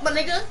fuck, my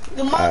nigga.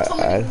 Your mom told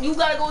me you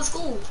gotta go to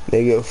school.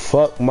 Nigga,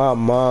 fuck my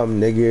mom,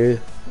 nigga.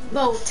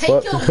 Bro,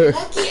 take your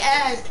monkey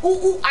ass,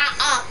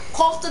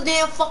 across the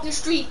damn fucking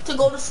street to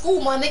go to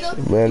school, my nigga.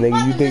 Man,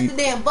 nigga, you think the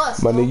damn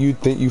bus, my nigga, you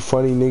think you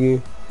funny,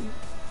 nigga?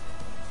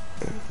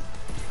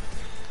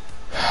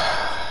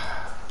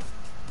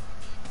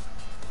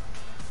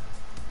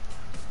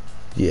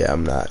 Yeah,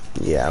 I'm not.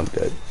 Yeah, I'm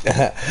good.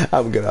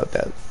 I'm good out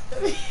that.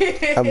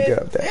 I'm good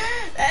out that.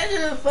 That shit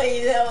is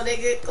funny though,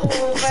 nigga. Come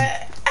on,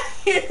 man.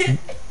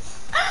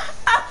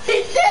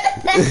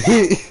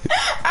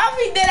 I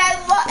mean that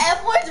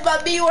F-words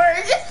about B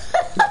words.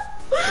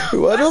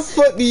 Why the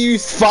fuck do you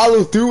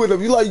follow through with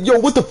them? You like, yo,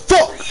 what the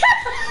fuck?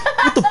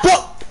 What the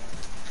fuck?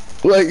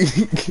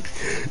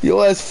 Like,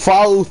 your ass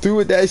follow through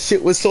with that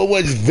shit with so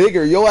much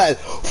vigor. Your ass,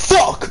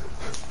 fuck.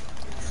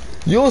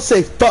 You don't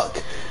say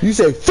fuck. You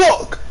say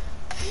fuck.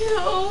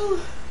 Yo,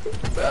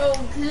 bro.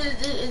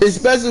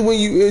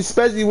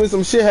 Especially when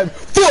some shit happens.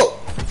 Fuck.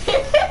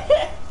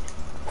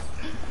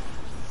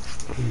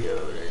 Yo,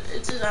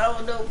 it's just, I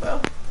don't know,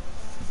 bro.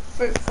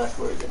 First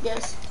words, I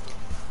guess.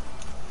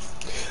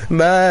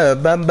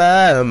 I've been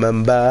better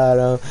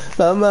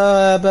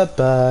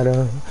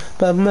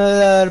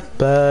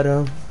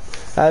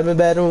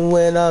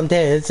when I'm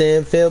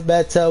dancing, feel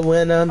better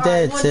when I'm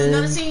dancing. Wanna do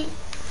another scene?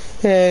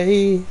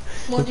 Hey,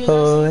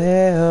 oh,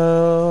 hey,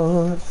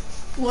 oh.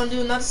 You wanna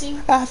do another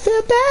scene? I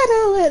feel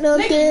better when I'm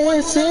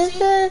dancing.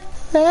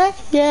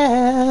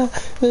 Yeah,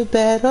 feel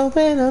better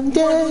when I'm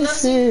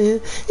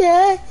dancing.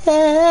 Yeah. What's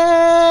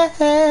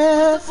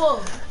the full?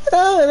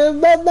 When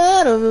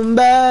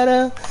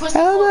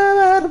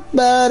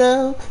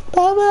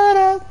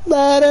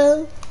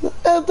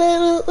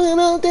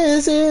I'm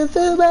dancing,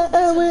 feel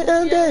better when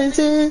I'm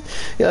dancing.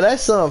 Yo, that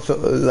song feel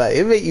like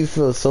it make you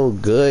feel so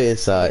good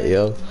inside,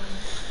 yo.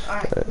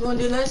 Alright, you wanna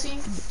do another scene?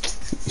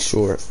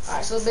 Sure.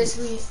 Alright, so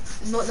basically,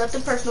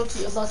 nothing personal to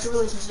you about your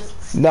relationship.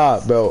 Nah,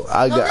 bro,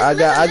 I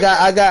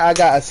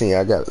got a scene.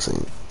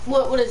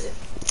 What is it?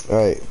 All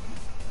right.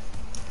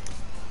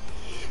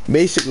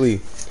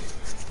 Basically,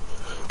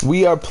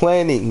 we are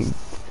planning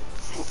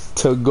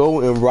to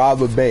go and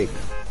rob a bank.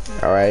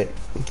 All right.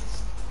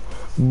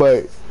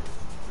 But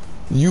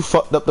you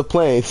fucked up the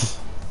plans,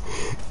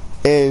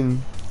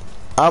 and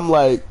I'm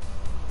like,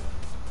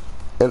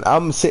 and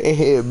I'm sitting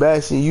here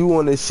bashing you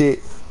on this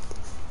shit,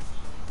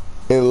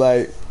 and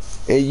like,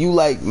 and you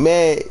like,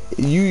 man,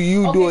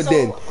 you okay, do it so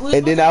then,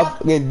 and then I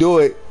can do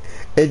it,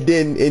 and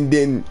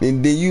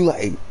then you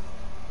like,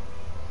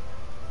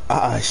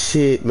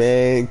 shit,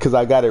 man, cause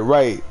I got it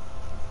right.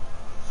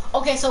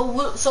 Okay,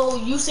 so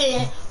you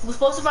saying we're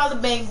supposed to rob the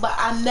bank, but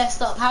I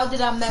messed up. How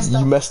did I mess up?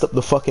 You messed up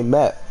the fucking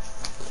map.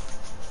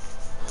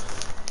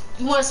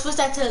 You want to switch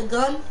that to a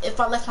gun? If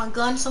I left my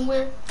gun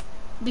somewhere,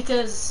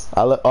 because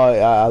I left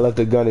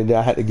the gun, and then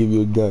I had to give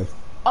you a gun.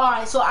 All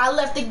right, so I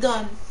left the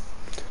gun.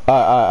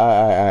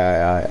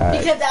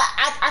 Because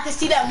I can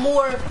see that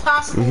more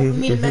possible for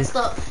me to mess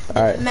up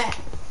the map.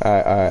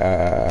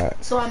 Alright.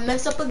 So I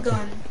messed up a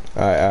gun.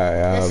 Alright.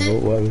 That's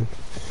it?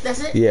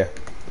 That's it? Yeah.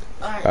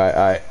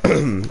 Alright.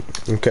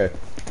 Okay.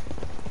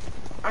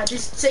 Alright,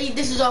 just say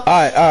this is all.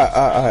 Alright.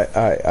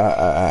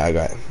 I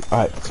got it.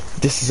 Alright.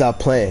 This is our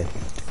plan.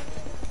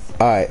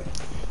 Alright.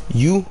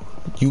 You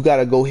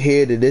gotta go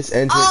here to this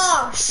entrance.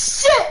 Ah,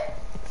 shit!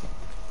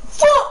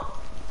 Fuck!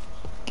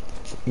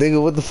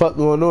 Nigga, what the fuck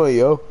going on,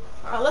 yo?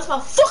 Alright, that's my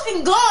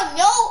fucking gun,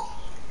 yo!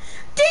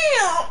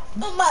 Damn!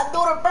 It's my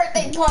daughter's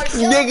birthday party,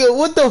 yo! Nigga,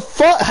 what the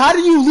fuck? How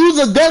do you lose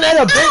a gun at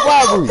a bank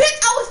robbery?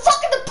 Bitch, I was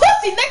fucking the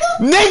pussy, nigga!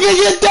 Nigga,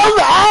 you dumb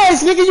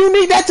ass! Nigga, you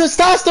need that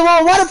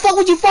testosterone. Why the fuck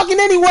was you fucking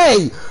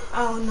anyway? I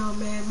don't know,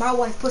 man. My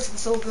wife's pussy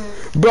was so good.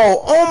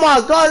 Bro, oh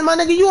my god, my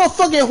nigga, you a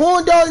fucking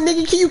horn dog,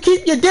 nigga. Can you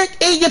keep your dick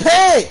in your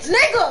pants?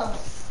 Nigga!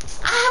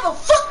 I have a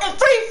fucking 3,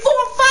 4,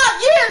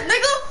 5 years,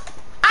 nigga!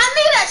 I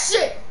need that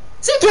shit!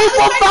 3,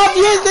 4, 5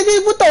 years,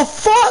 nigga? What the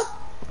fuck?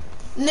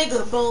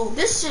 Nigga, bro,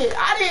 this shit,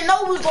 I didn't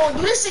know we was gonna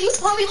do this shit. You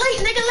told me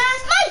late, nigga,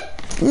 last night.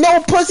 No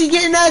pussy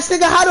getting ass,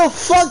 nigga. How the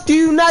fuck do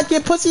you not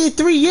get pussy in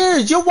 3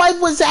 years? Your wife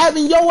was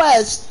having your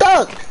ass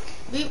stuck.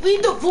 We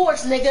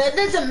divorced, nigga. It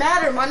doesn't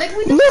matter, my nigga.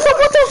 We divorced. Nigga,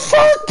 what the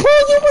fuck, bro?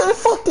 You wanna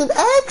fucking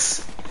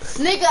ex?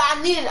 Nigga,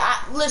 I needed.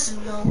 Listen,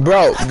 bro.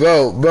 Bro.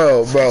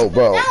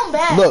 Down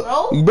bad, look,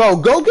 bro,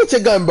 go get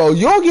your gun, bro.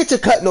 You don't get your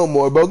cut no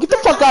more, bro. Get the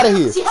fuck out of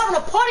here. She having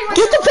a party right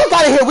Get the fuck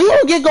out of here. We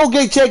don't go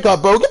get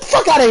Jacob, bro. Get the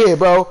fuck out of here,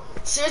 bro.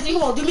 Seriously, you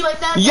gonna do me like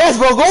that? Yes,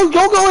 bro.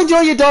 Go enjoy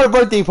your daughter's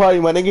birthday party,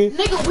 my nigga.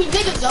 Nigga, we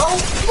niggas, though.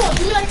 You gonna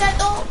do me like that,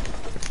 though?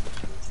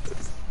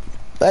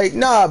 Like,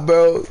 nah,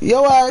 bro.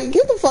 Yo,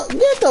 get the fuck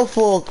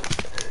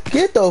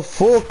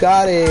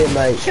out of here,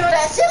 like. Kill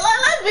that shit.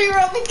 Let's be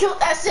real. We killed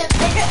that shit,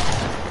 nigga.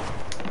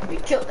 We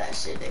killed that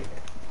shit, nigga.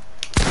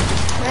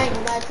 I ain't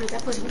gonna lie to you.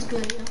 That pussy was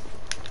good, yo.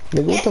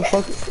 Nigga, what the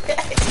fuck?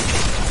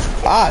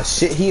 Ah,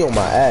 shit, he on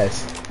my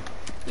ass.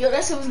 Yo,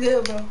 that shit was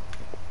good, bro.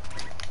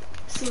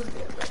 Shit was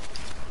good, bro.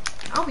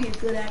 I'll be a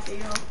good actor,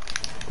 yo.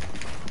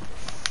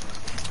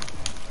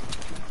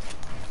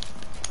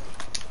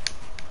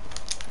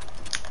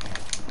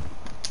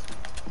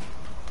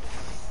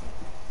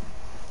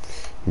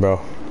 Bro,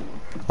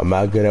 I'm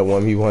not good at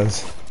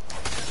 1v1s.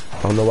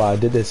 I don't know why I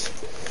did this.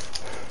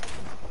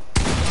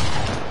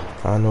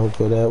 I know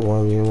good at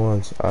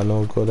 1v1s. I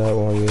know good at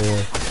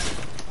 1v1s.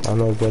 I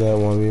know good at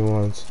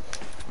 1v1s.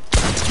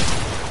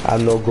 I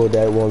know good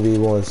at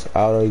 1v1s. I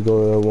already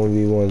go at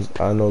 1v1s.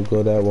 I know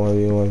good at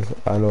 1v1s.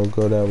 I know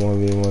good at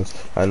 1v1s.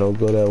 I know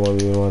good at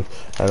 1v1s.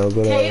 I know good at 1v1s. I know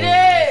good at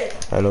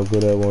 1v1s. I know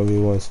good at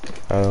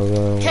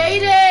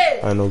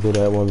 1v1s. I know good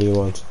at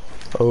 1v1s.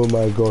 Oh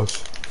my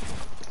gosh.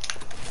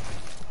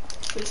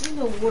 But you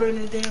know water in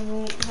the damn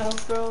room,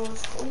 house, bro.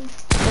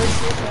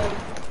 First year,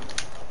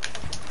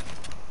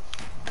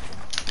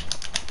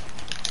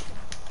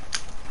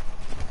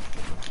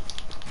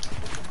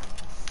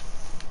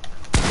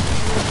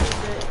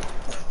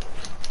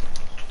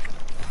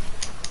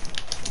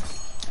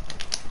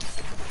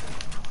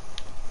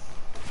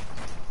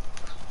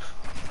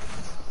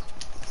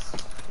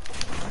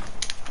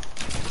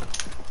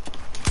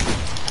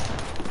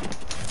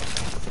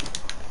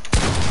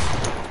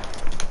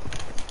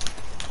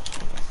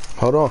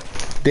 Hold on.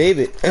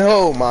 David.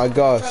 Oh my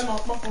gosh.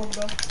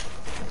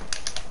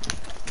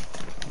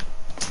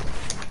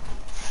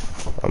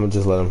 I'm gonna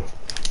just let him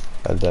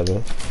dab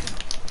it.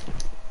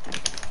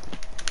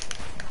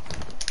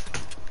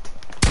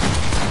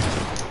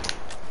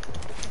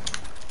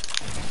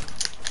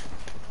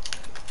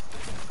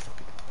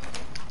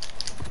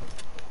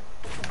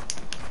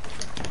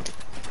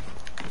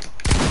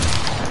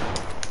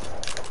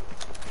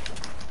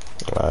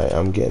 Alright,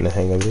 I'm getting the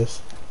hang of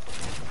this.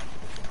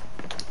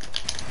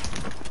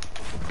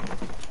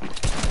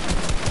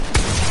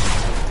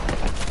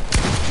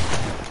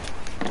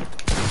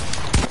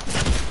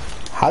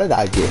 How did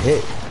I get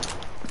hit?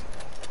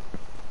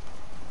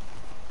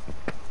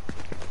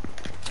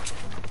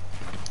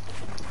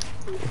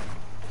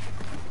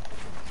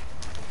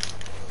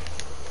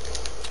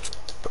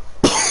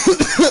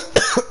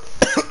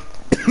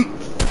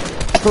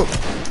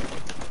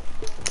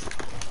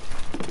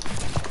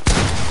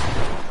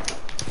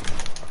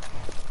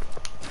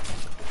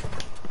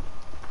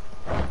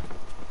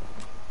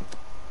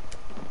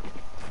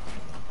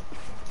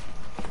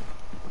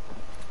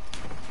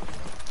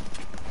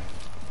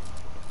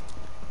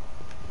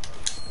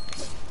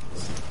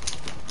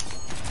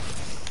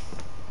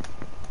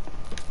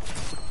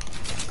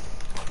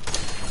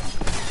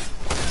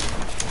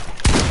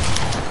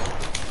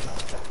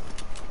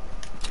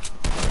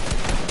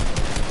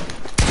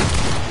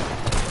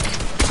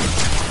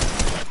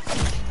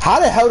 How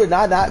the hell did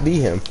I not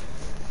beat him?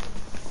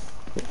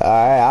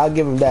 Alright, I'll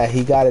give him that.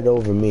 He got it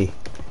over me.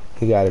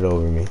 He got it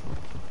over me.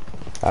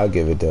 I'll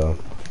give it to him.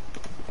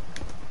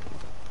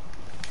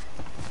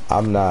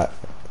 I'm not.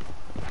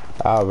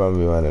 I'll run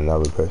behind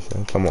another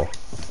person. Come on.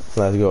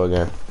 Let's go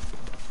again.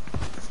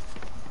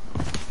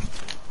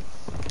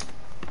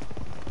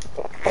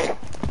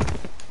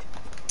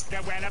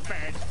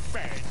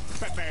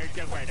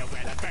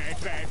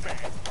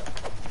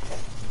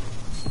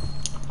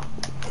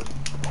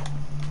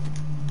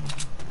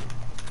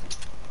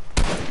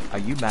 Are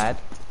you mad?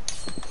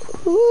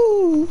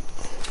 Ooh.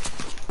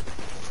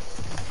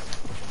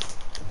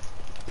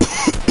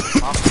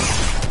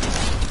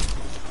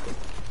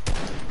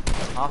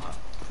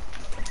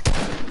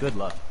 Good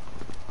luck.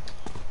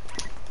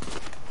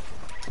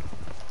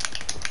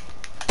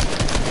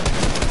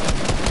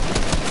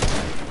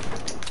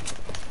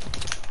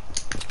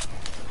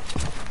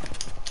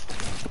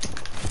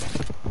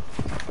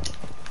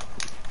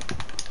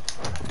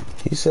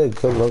 He said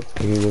good luck.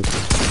 He was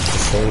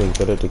insanely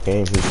good at the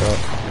game. He's not.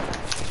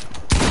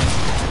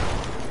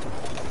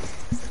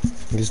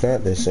 He's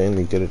not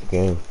insanely good at the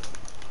game.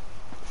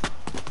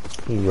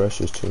 He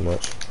rushes too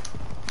much.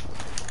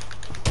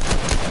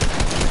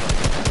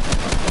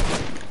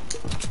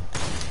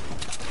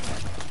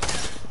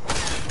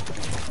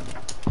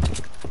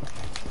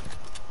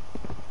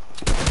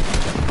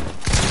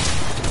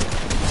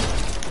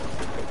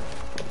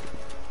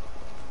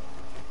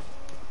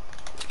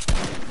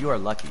 You are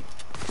lucky.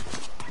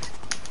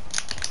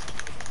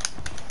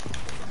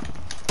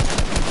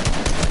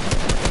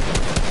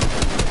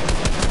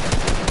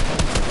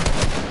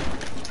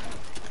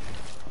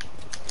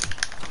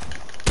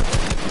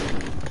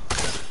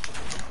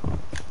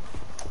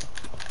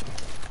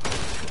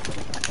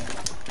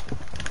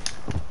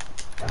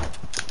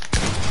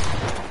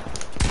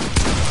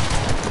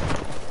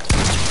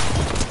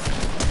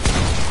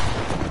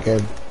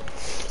 Again.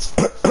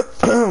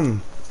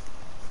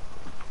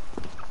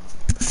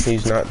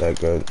 He's not that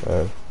good,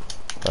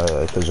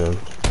 I presume.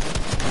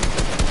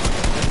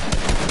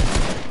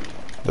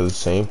 Does the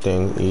same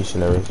thing each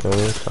and every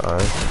single time.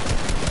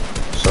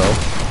 So,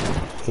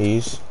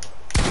 he's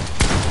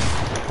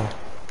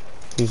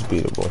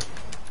beatable.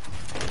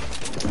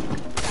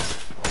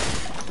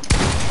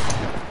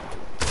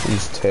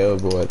 He's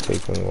terrible at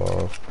taking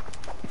walls.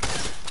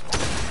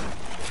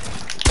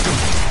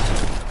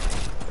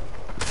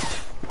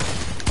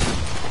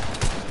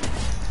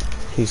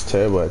 He's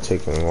terrible at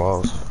taking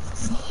walls.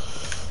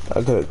 I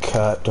could have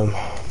capped him.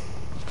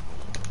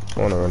 I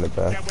want to run it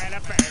back.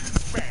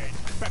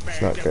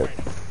 It's not good.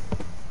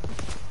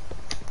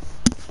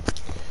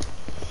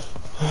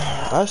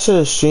 I should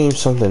have streamed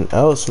something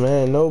else,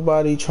 man.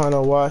 Nobody trying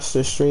to watch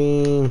the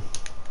stream.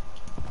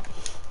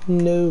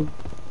 No.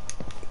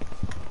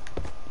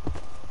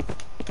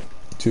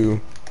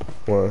 2,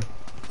 1.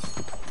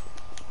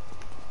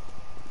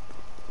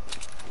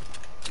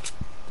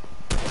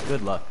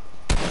 Good luck.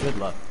 Good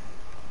luck.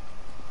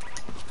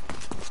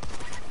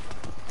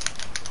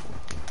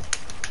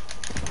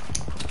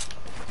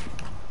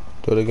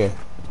 Do it again.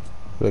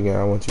 Do it again,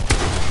 I want you.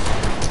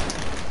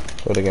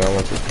 Do it again, I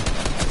want you.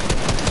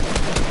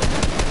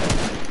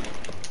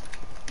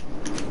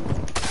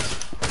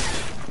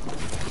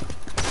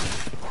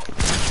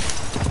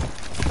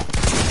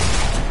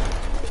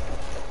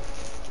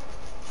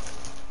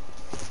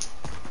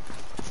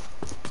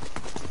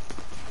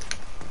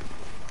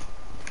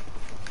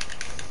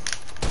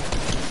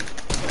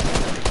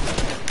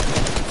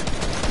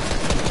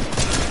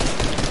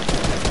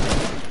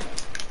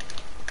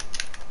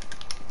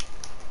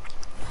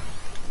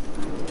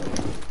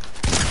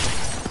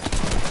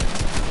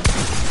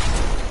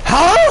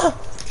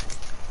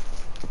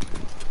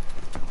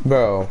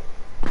 Bro,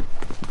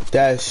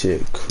 that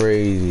shit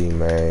crazy,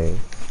 man.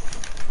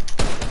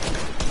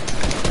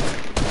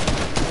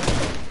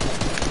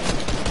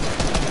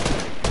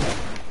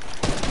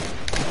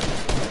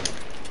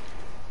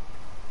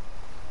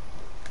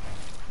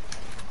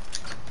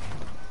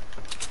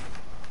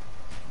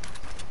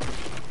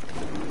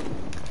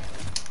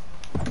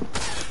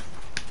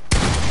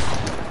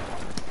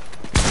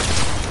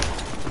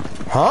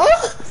 Huh?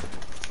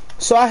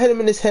 So I hit him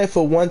in his head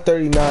for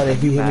 139 and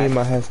he hit me in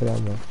my head for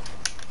that one.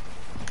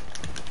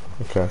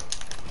 Okay.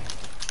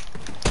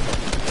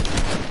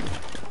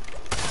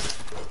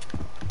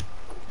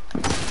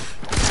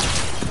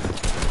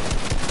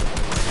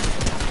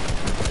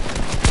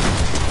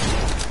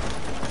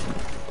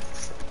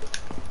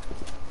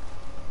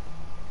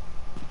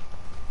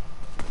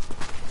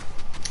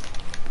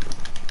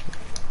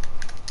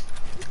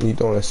 You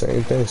doing the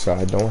same thing, so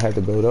I don't have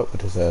to build up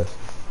with his ass.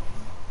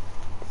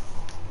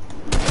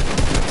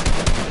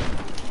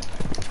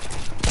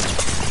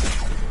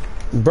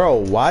 Bro,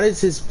 why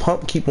does his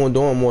pump keep on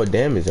doing more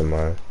damage than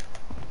mine?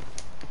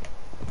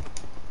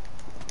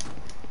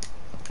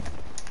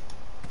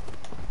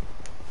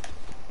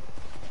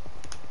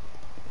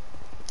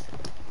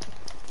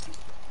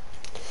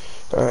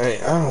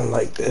 Alright, I don't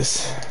like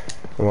this.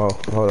 Well,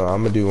 hold on,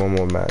 I'm gonna do one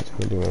more match.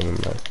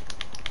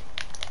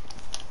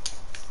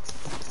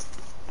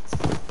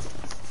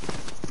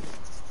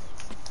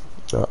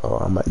 Uh-oh,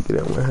 I might get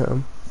in with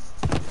him.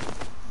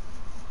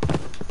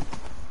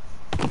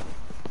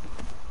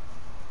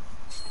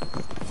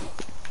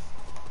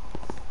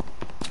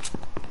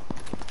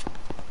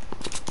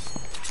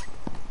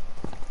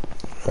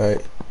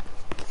 Alright,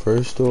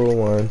 first duel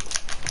one.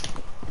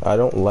 I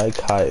don't like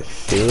how it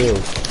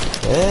feels.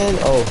 And,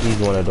 oh, he's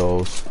one of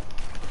those.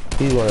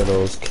 He's one of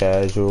those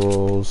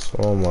casuals.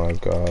 Oh my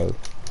god.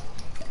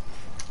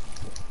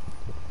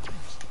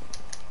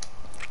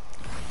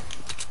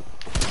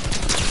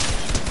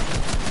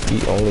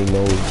 He only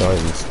knows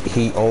guns.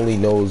 He only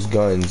knows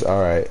guns.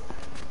 Alright.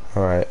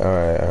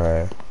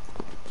 Alright.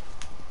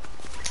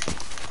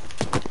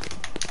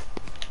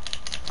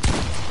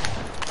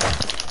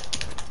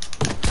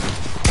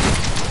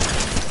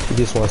 He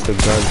just wants the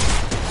gun.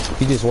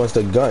 He just wants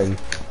the gun.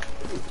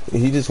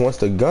 He just wants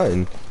the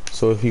gun.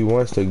 So if he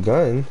wants the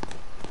gun,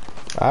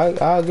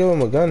 I'll give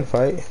him a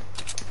gunfight.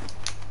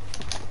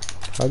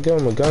 I'll give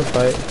him a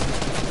gunfight.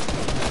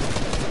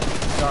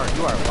 Sorry,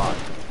 you are locked.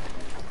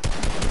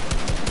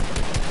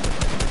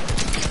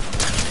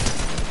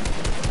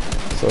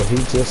 So he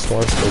just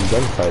wants the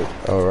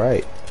gunfight.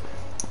 Alright.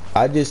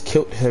 I just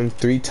killed him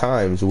 3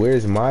 times.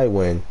 Where's my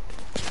win?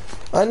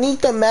 I need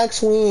the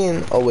max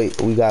win. Oh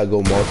wait, we gotta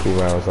go multiple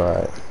rounds.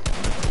 Alright.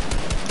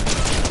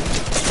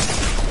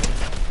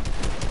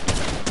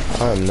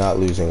 I'm not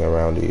losing a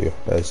round to you.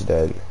 That's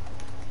dead.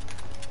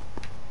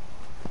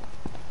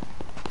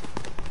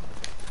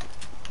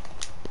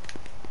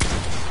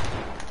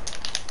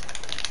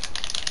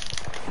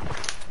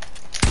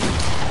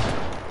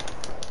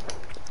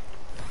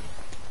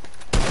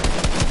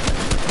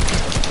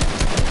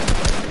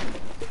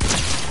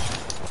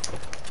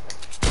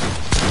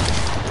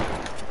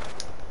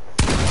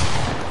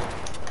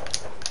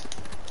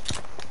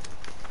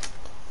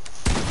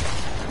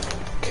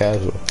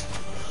 Casual.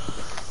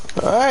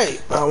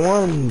 Alright, I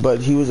won, but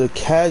he was a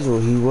casual.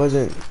 He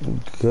wasn't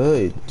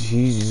good.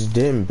 He just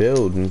didn't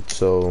build, and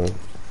so.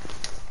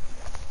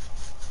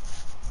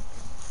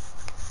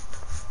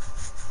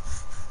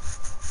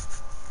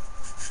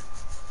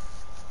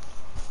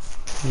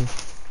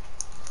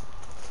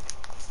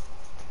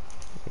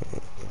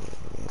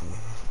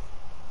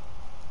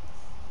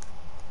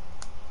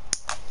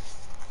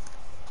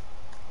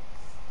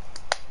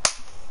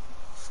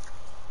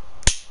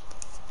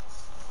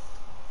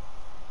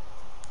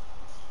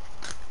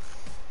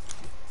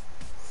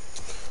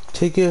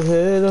 Take your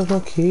head off my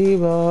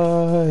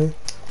keyboard.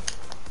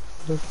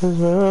 What's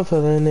wrong for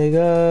the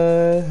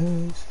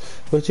niggas?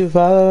 What you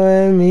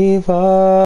following me for?